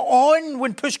stand on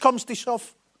when push comes to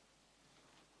shove?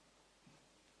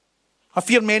 I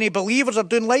fear many believers are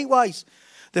doing likewise.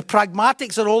 The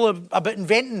pragmatics are all about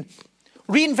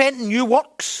reinventing new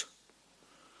works.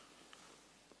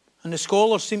 And the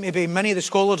scholars seem to be, many of the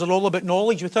scholars are all about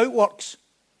knowledge without works.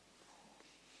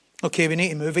 Okay, we need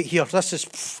to move it here.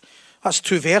 That's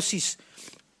 2 verses.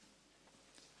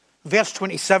 Verse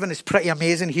 27 is pretty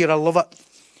amazing here. I love it.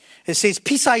 It says,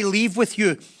 peace I leave with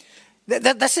you.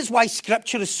 This is why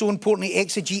Scripture is so important to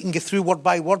exegete and go through word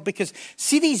by word, because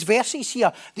see these verses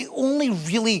here, they only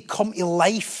really come to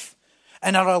life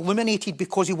and are illuminated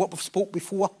because of what we've spoke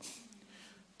before.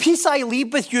 Peace I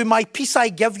leave with you, my peace I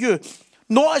give you.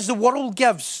 Not as the world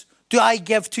gives, do I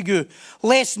give to you.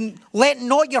 Let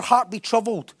not your heart be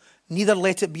troubled, neither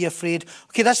let it be afraid.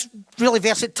 Okay, this really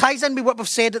verse, it ties in with what we've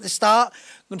said at the start,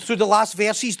 going through the last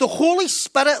verses. The Holy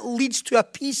Spirit leads to a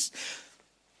peace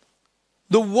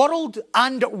the world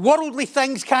and worldly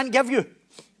things can't give you.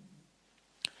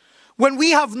 When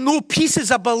we have no peace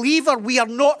as a believer, we are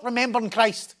not remembering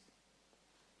Christ.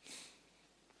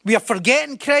 We are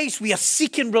forgetting Christ. We are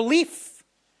seeking relief.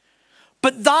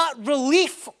 But that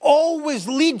relief always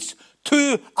leads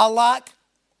to a lack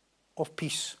of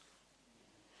peace.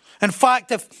 In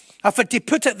fact, if I were to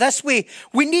put it this way,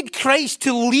 we need Christ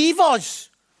to leave us.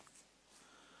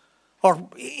 Or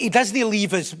he doesn't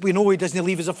leave us. We know he doesn't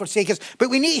leave us or forsake us. But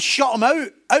we need to shut him out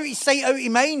of sight, out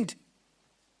of mind.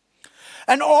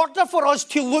 In order for us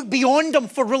to look beyond him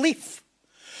for relief.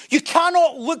 You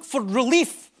cannot look for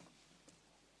relief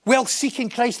while seeking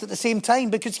Christ at the same time,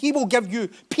 because he will give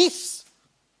you peace.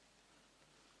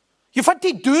 You've had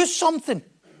to do something.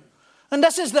 And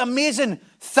this is the amazing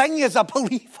thing as a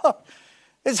believer.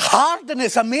 It's hard and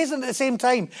it's amazing at the same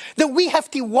time that we have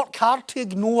to work hard to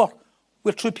ignore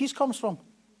where true peace comes from.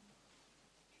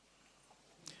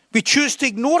 We choose to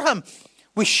ignore him.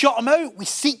 We shut him out. We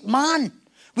seek man.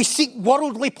 We seek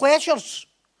worldly pleasures.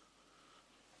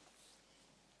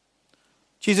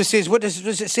 Jesus says, what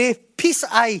does it say? Peace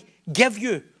I give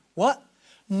you. What?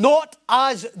 Not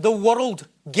as the world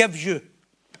gives you.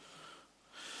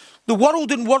 The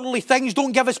world and worldly things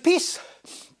don't give us peace.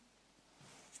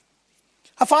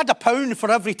 I've had £1 for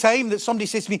every time that somebody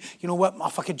says to me, you know what,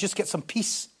 if I could just get some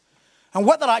peace. And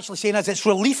what they're actually saying is, it's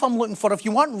relief I'm looking for. If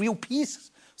you want real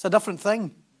peace, it's a different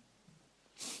thing.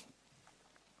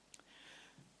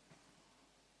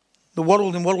 The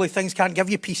world and worldly things can't give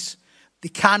you peace. They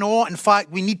cannot. In fact,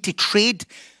 we need to trade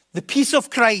the peace of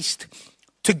Christ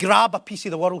to grab a piece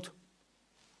of the world,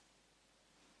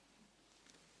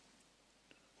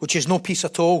 which is no peace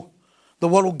at all. The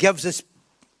world gives us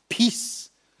peace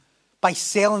by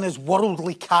selling us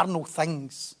worldly, carnal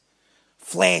things.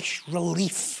 Flesh,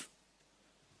 relief.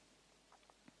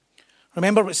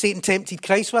 Remember what Satan tempted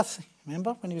Christ with?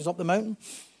 Remember when he was up the mountain?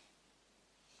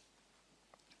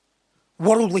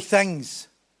 Worldly things.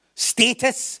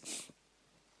 Status.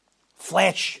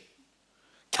 Flesh.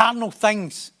 Carnal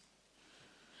things.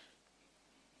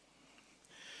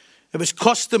 It was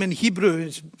custom in Hebrew,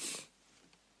 it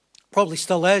probably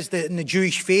still is, in the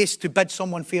Jewish faith, to bid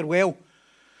someone farewell,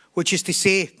 which is to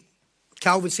say,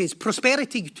 Calvin says,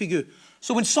 prosperity to you.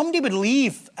 So when somebody would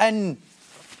leave and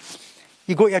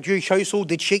you go to a Jewish household,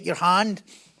 they'd shake your hand,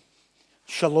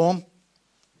 shalom.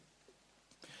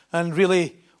 And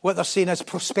really, what they're saying is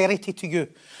prosperity to you.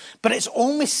 But it's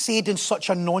almost said in such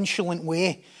a nonchalant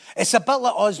way. It's a bit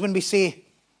like us when we say,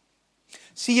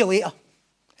 see you later.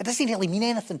 It doesn't really mean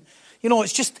anything. You know,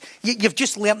 it's just, you've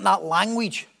just learnt that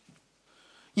language.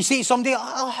 You say to somebody,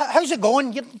 how's it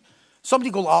going?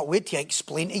 Somebody go, wait till I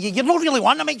explain to you. You don't really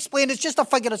want them to explain. It's just a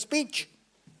figure of speech.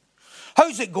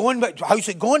 How's it going? How's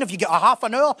it going? Have you got a half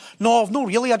an hour? No,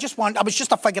 really. I was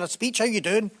just a figure of speech. How you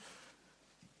doing?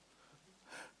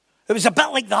 It was a bit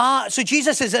like that. So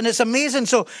Jesus is, and it's amazing.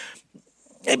 So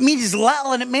it means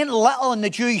little, and it meant little in the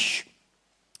Jewish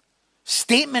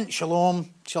statement. Shalom,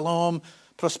 shalom,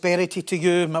 prosperity to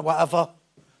you, whatever.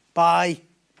 Bye.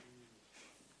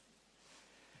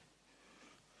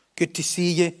 Good to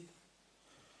see you.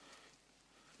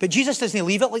 But Jesus doesn't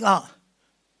leave it like that.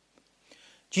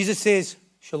 Jesus says,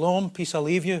 shalom, peace I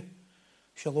leave you.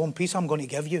 Shalom, peace I'm going to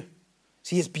give you.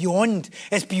 See, it's beyond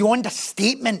a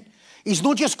statement. He's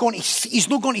not going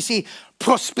to say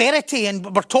prosperity, and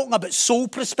we're talking about soul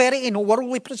prosperity, no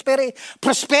worldly prosperity.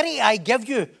 Prosperity I give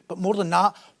you, but more than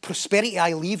that, prosperity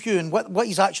I leave you. And what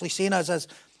he's actually saying is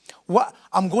what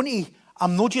I'm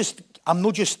not just I'm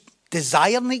not just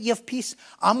desiring that you have peace.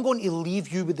 I'm going to leave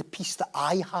you with the peace that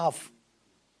I have.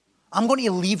 I'm going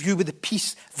to leave you with the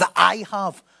peace that I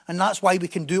have. And that's why we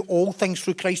can do all things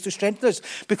through Christ who strengthens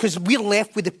us. Because we're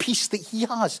left with the peace that he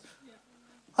has.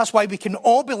 That's why we can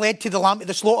all be led to the lamb of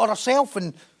the slaughter ourselves.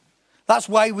 And that's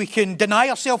why we can deny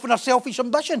ourselves and our selfish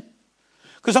ambition.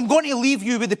 Because I'm going to leave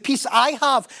you with the peace I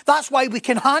have. That's why we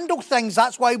can handle things.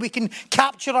 That's why we can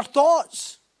capture our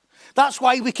thoughts. That's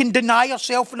why we can deny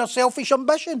ourselves and our selfish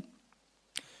ambition.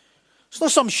 It's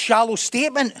not some shallow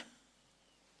statement.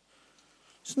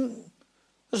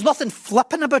 There's nothing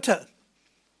flippant about it.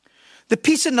 The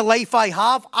peace in the life I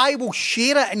have, I will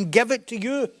share it and give it to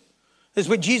you, is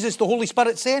what Jesus, the Holy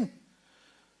Spirit, is saying.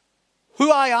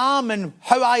 Who I am and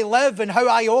how I live and how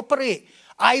I operate,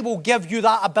 I will give you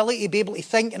that ability to be able to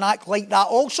think and act like that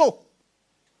also.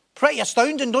 Pretty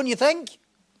astounding, don't you think?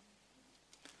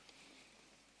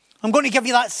 I'm going to give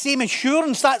you that same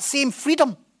assurance, that same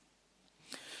freedom.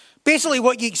 Basically,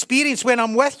 what you experience when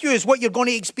I'm with you is what you're going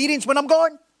to experience when I'm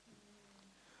gone.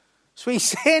 That's what he's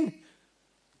saying.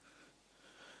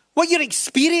 What you're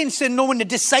experiencing, knowing the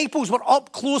disciples were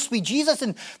up close with Jesus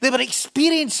and they were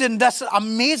experiencing this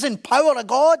amazing power of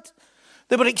God.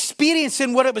 They were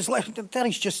experiencing what it was like. There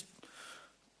is just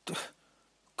a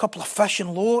couple of fish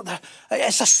and loaves.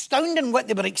 It's astounding what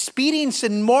they were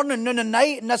experiencing morning, noon and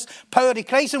night in this power of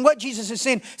Christ. And what Jesus is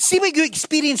saying, see what you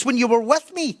experienced when you were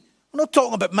with me. We're not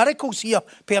talking about miracles here,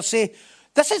 per se.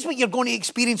 This is what you're going to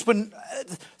experience when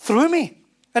through me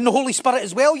and the Holy Spirit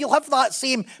as well. You'll have that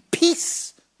same peace.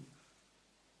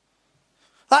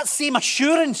 That same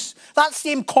assurance, that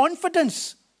same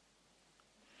confidence.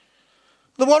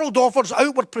 The world offers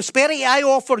outward prosperity. I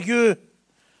offer you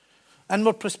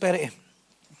inward prosperity.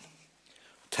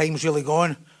 Time's really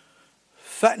gone.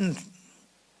 Fighting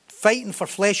for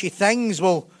fleshy things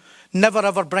will never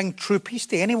ever bring true peace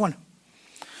to anyone.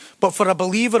 But for a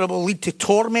believer, it will lead to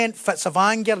torment, fits of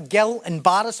anger, guilt,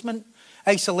 embarrassment,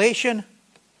 isolation.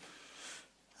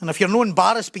 And if you're not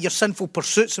embarrassed by your sinful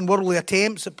pursuits and worldly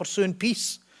attempts at pursuing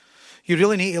peace, you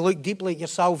really need to look deeply at your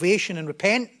salvation and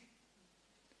repent.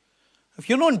 If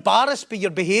you're not embarrassed by your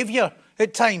behaviour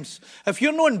at times, if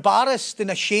you're not embarrassed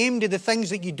and ashamed of the things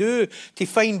that you do to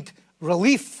find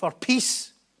relief or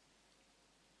peace,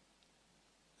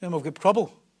 then we've got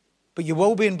trouble. But you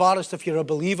will be embarrassed if you're a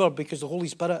believer because the Holy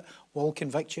Spirit will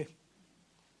convict you.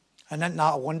 And isn't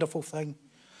that a wonderful thing?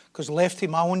 Because left to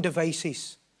my own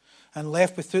devices and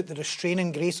left without the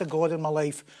restraining grace of God in my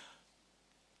life,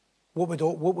 what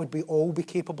would we all be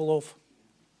capable of?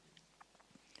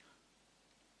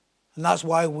 And that's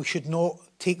why we should not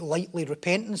take lightly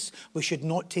repentance. We should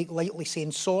not take lightly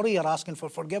saying sorry or asking for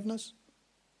forgiveness.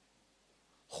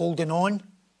 Holding on.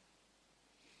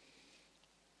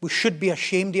 We should be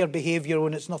ashamed of our behaviour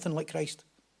when it's nothing like Christ.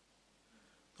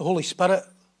 The Holy Spirit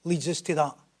leads us to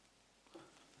that.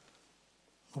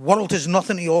 The world has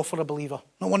nothing to offer a believer.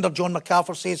 No wonder John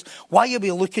MacArthur says, why are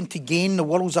we looking to gain the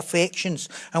world's affections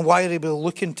and why are we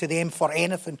looking to them for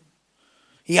anything?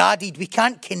 He added, we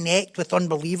can't connect with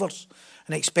unbelievers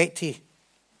and expect to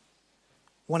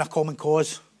win a common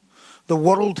cause. The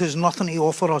world has nothing to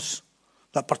offer us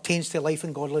that pertains to life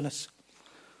and godliness.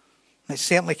 And it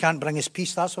certainly can't bring us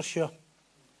peace, that's for sure.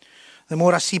 The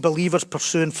more I see believers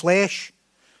pursuing flesh,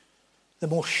 the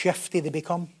more shifty they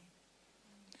become.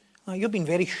 Oh, you've been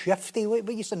very shifty. What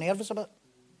are you so nervous about?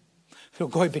 You're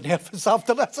going to be nervous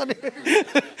after this, aren't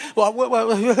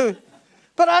you?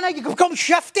 But Anna, you become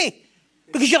shifty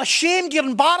because you're ashamed, you're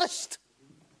embarrassed.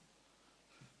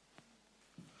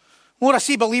 The more I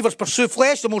see believers pursue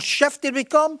flesh, the more shifty they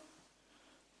become.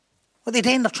 What they're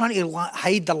doing, they're trying to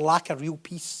hide their lack of real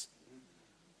peace.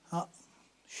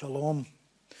 Shalom.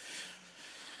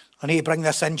 I need to bring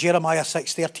this in. Jeremiah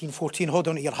 6, 13, 14. Hold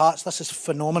on to your hearts. This is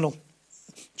phenomenal.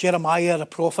 Jeremiah, the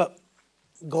prophet,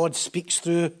 God speaks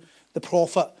through the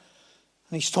prophet.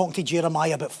 And he's talking to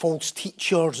Jeremiah about false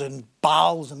teachers and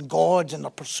Baals and gods and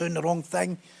they're pursuing the wrong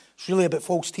thing. It's really about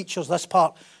false teachers, this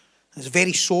part. It's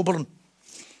very sobering.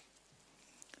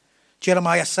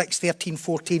 Jeremiah 6, 13,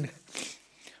 14.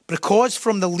 Because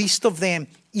from the least of them,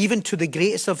 even to the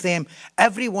greatest of them,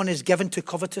 everyone is given to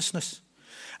covetousness.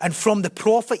 And from the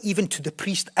prophet even to the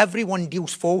priest, everyone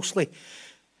deals falsely.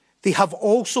 They have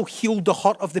also healed the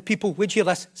heart of the people. Would you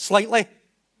hear this? Slightly.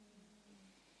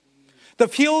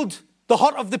 They've healed the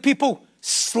heart of the people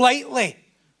slightly.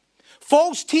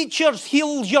 False teachers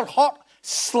heal your heart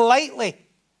slightly.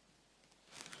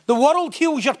 The world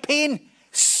heals your pain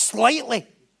slightly.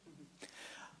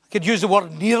 I could use the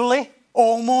word nearly,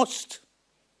 almost.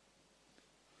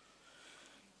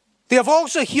 They have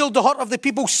also healed the heart of the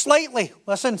people slightly.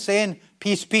 Listen, saying,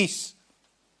 peace, peace.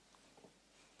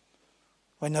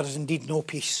 when there is indeed no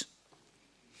peace.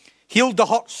 Healed the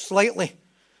hurt slightly.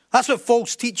 That's what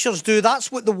false teachers do.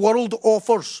 That's what the world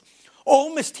offers.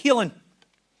 Almost healing.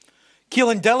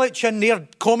 Keelan Delitzsch in their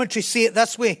commentary say it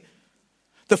this way.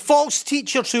 The false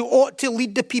teachers who ought to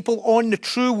lead the people on the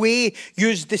true way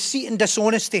use deceit and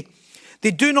dishonesty.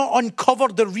 They do not uncover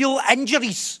the real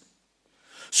injuries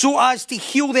so as to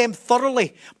heal them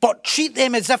thoroughly, but treat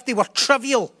them as if they were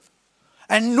trivial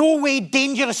and no way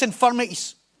dangerous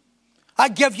infirmities. I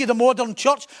give you the modern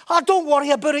church. Don't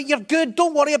worry about it. You're good.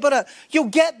 Don't worry about it. You'll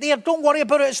get there. Don't worry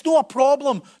about it. It's not a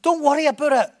problem. Don't worry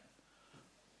about it.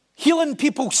 Healing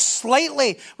people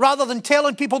slightly rather than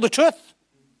telling people the truth.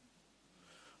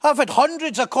 I've had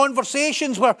hundreds of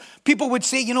conversations where people would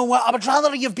say, you know what, I would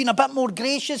rather you've been a bit more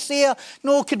gracious there.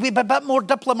 No, could we be a bit more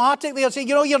diplomatic there? Say,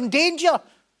 you're in danger.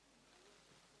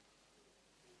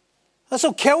 This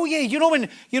will kill you.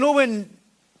 You know when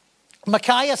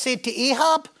Micaiah said to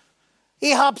Ahab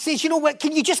says, you know what,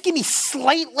 can you just give me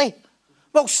slightly?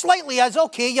 Well, slightly is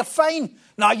okay, you're fine.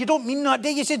 No, you don't mean that, do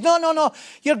you? He said, no,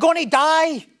 you're going to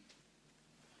die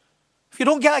if you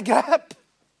don't get a grip.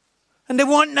 And they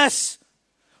want this.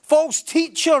 False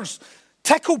teachers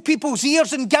tickle people's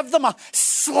ears and give them a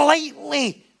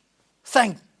slightly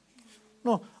thing.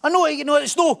 No, I know,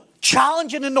 it's no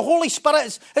challenging in the Holy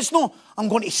Spirit. It's no, I'm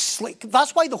going to slick.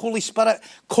 That's why the Holy Spirit,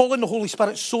 calling the Holy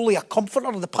Spirit solely a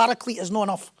comforter, the paraclete is not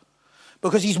enough.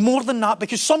 Because he's more than that.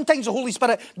 Because sometimes the Holy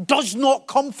Spirit does not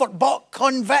comfort but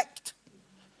convict.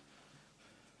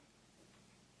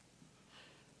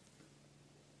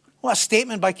 What a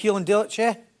statement by Keelan Delitzsch,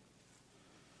 eh?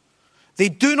 They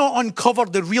do not uncover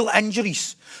the real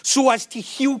injuries so as to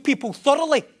heal people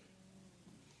thoroughly.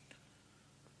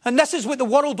 And this is what the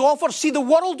world offers. See, the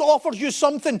world offers you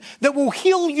something that will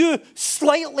heal you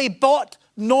slightly but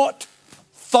not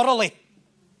thoroughly.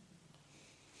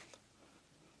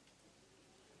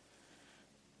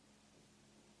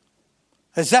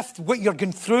 As if what you're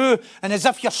going through and as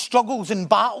if your struggles and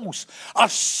battles are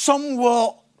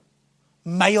somewhat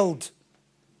mild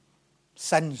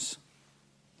sins.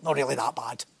 Not really that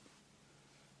bad.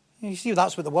 You see,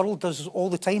 that's what the world does all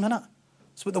the time, isn't it?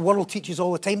 That's what the world teaches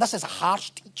all the time. This is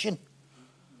harsh teaching.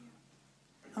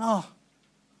 What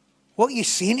are you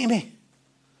saying to me?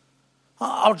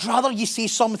 I'd rather you say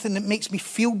something that makes me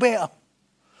feel better.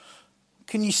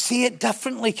 Can you say it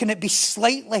differently? Can it be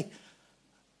slightly?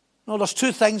 No, there's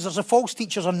two things. There's the false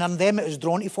teachers and then them that is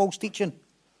drawn to false teaching.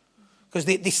 Because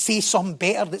they say something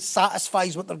better that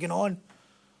satisfies what they're going on.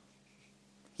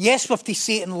 Yes, we have to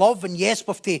say it in love, and yes,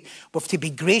 we have to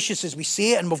be gracious as we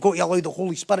say it, and we've got to allow the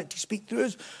Holy Spirit to speak through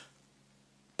us.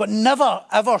 But never,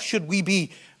 ever should we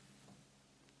be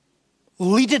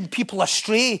leading people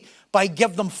astray by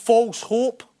giving them false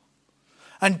hope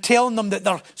and telling them that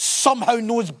they're somehow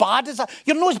not as bad as that.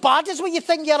 You're not as bad as what you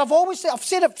think you are. I've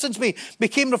said it since we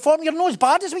became Reformed. You're not as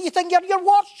bad as what you think you are. You're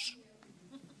worse.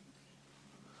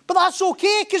 But that's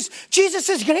okay, because Jesus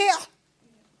is greater.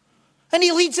 And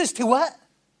he leads us to it.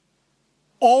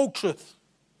 All truth.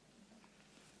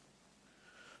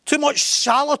 Too much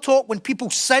shallow talk when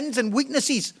people's sins and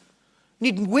weaknesses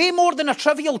need way more than a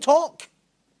trivial talk.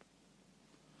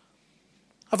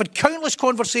 I've had countless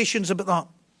conversations about that.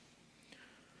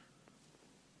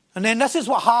 And then this is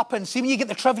what happens. See, when you get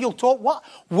the trivial talk,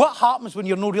 what happens when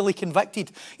you're not really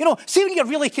convicted? See, when you're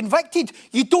really convicted,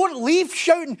 you don't leave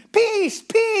shouting, peace,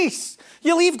 peace.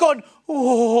 You leave going,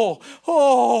 that's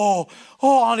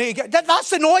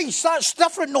the noise. That's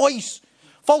different noise.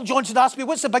 Phil Johnson asked me,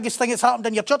 what's the biggest thing that's happened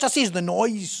in your church? I says, the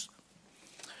noise.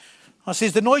 I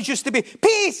says, the noise used to be,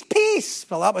 peace, peace.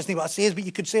 Well, that wasn't what I says, but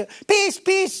you could say it. Peace,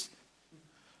 peace.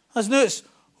 As now it's,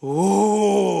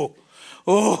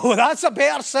 that's a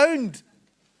better sound.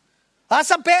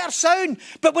 That's a better sound.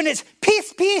 But when it's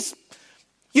peace, peace,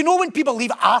 when people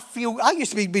leave, I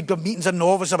used to be doing meetings in the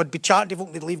office, I would be chatting to folk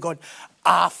and they'd leave going,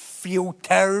 I feel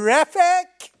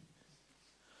terrific.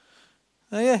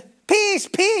 Peace,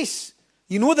 peace.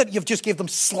 You know that you've just gave them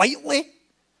slightly.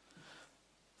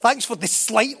 Thanks for the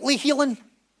slightly healing.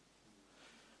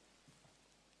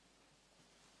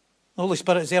 The Holy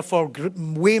Spirit is therefore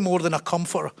way more than a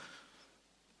comforter.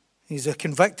 He's a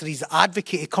convictor, he's the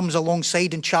advocate. He comes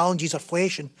alongside and challenges our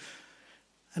flesh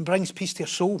and brings peace to our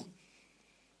soul.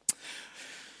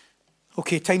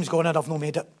 Okay, time's gone and I've not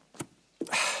made it.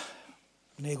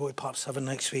 I need to go to part 7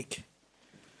 next week.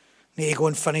 I need to go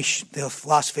and finish the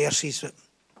last verses.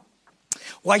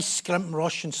 Why scrimp and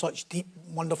rush in such deep,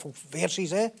 wonderful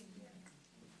verses, eh?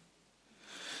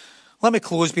 Let me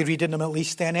close by reading them at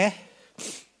least then, eh?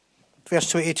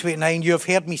 Verse 28-29, you have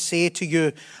heard me say to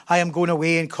you, I am going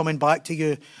away and coming back to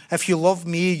you. If you love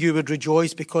me, you would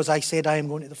rejoice because I said I am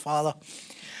going to the Father.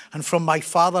 And for my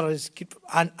Father is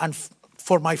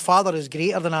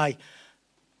greater than I.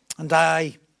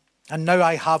 And now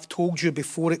I have told you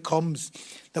before it comes,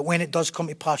 that when it does come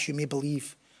to pass, you may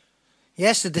believe.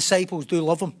 Yes, the disciples do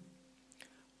love him.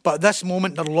 But at this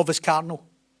moment, their love is carnal.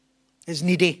 It's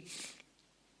needy.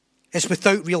 It's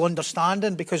without real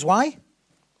understanding. Because why?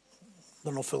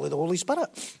 They're not full of the Holy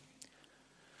Spirit.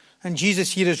 And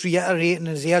Jesus here is reiterating,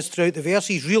 as he has throughout the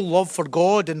verses, real love for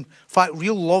God, and in fact,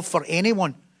 real love for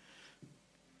anyone,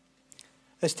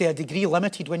 is to a degree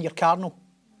limited when you're carnal.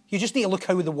 You just need to look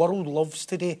how the world loves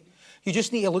today. You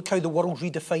just need to look how the world's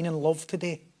redefining love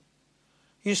today.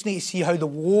 You just need to see how the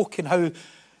woke and how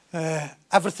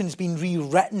everything's been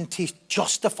rewritten to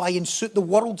justify and suit the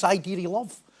world's idea of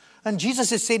love. And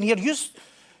Jesus is saying here, yous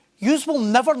will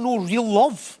never know real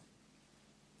love.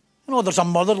 You know, there's a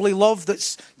motherly love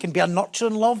that can be a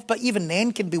nurturing love, but even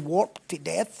then can be warped to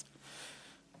death.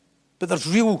 But there's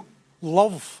real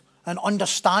love and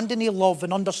understanding of love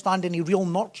and understanding of real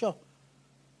nurture.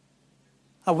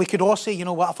 And we could all say, you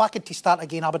know what, if I could start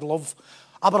again, I would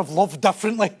have loved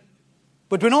differently.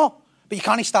 Would we not? But you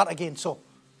can't start again, so.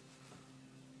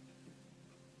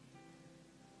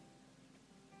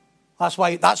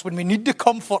 That's when we need the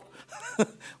comfort.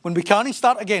 When we can't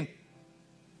start again.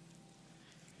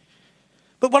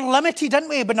 But we're limited, aren't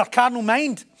we, in our carnal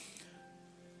mind.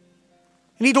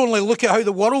 You need only look at how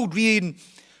the world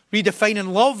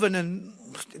redefining love, and in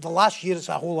the last year it's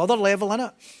a whole other level, isn't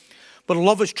it? But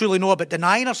love is truly not about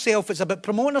denying herself, it's about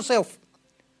promoting herself.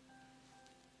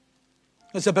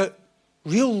 It's about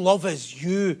real love is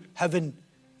you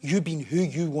being who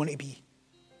you want to be.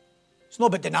 It's not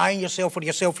about denying yourself or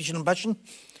your selfish ambition.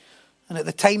 And at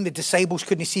the time, the disciples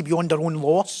couldn't see beyond their own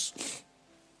loss.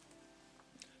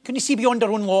 Couldn't see beyond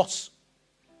their own loss.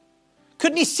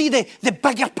 Couldn't he see the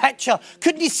bigger picture?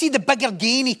 Couldn't he see the bigger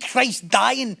gain of Christ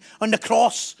dying on the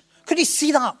cross? Couldn't he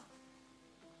see that?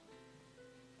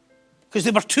 Because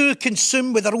they were too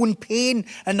consumed with their own pain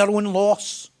and their own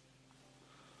loss.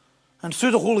 And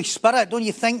through the Holy Spirit, don't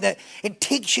you think that it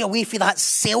takes you away from that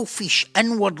selfish,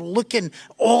 inward looking,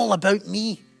 all about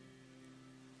me?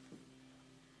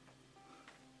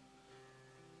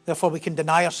 Therefore, we can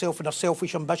deny ourselves and our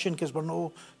selfish ambition because we're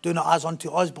not doing it as unto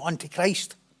us, but unto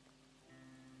Christ.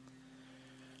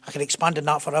 I can expand on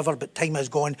that forever, but time is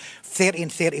gone. 30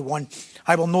 and 31.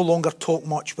 I will no longer talk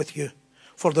much with you,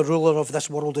 for the ruler of this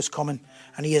world is coming,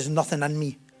 and he has nothing in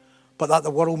me, but that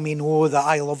the world may know that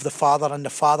I love the Father, and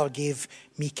the Father gave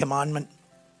me commandment.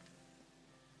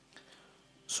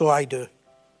 So I do.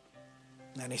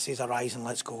 And then he says, arise and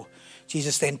let's go.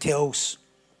 Jesus then tells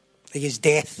that his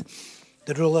death,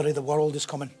 the ruler of the world, is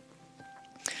coming.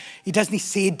 He doesn't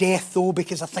say death, though,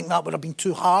 because I think that would have been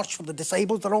too harsh for the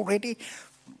disciples. They're already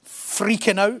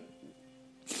freaking out.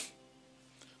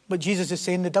 But Jesus is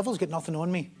saying, the devil's got nothing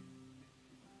on me.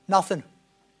 Nothing.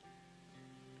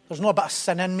 There's no a bit of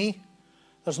sin in me.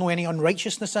 There's no any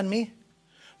unrighteousness in me.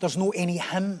 There's no any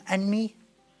him in me.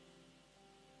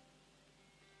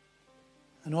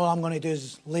 And all I'm going to do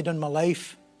is lay down my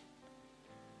life.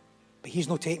 But he's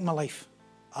not taking my life.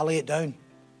 I'll lay it down.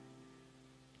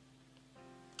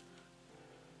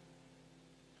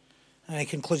 And he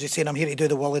concludes by saying, I'm here to do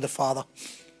the will of the Father.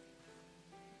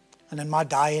 And in my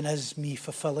dying is me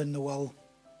fulfilling the will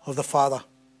of the Father.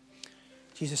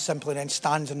 Jesus simply then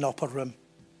stands in the upper room.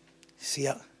 See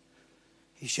it?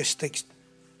 He's just sticks,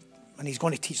 and he's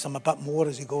going to teach them a bit more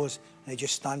as he goes. And he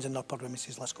just stands in the upper room and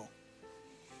says, let's go.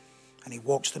 And he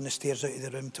walks down the stairs out of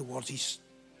the room towards his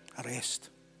arrest.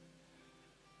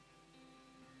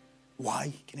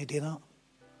 Why can he do that?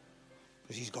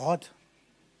 Because he's God.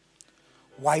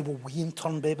 Why will we in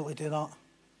turn be able to do that?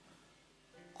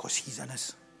 Because he's in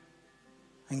us.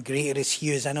 And greater is he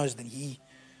who is in us than he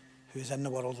who is in the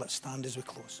world. Let's stand as we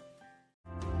close.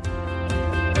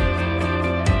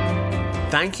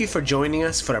 Thank you for joining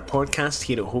us for our podcast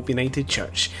here at Hope United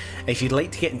Church. If you'd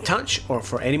like to get in touch or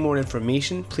for any more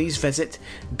information, please visit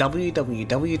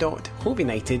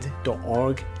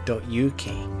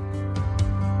www.hopeunited.org.uk.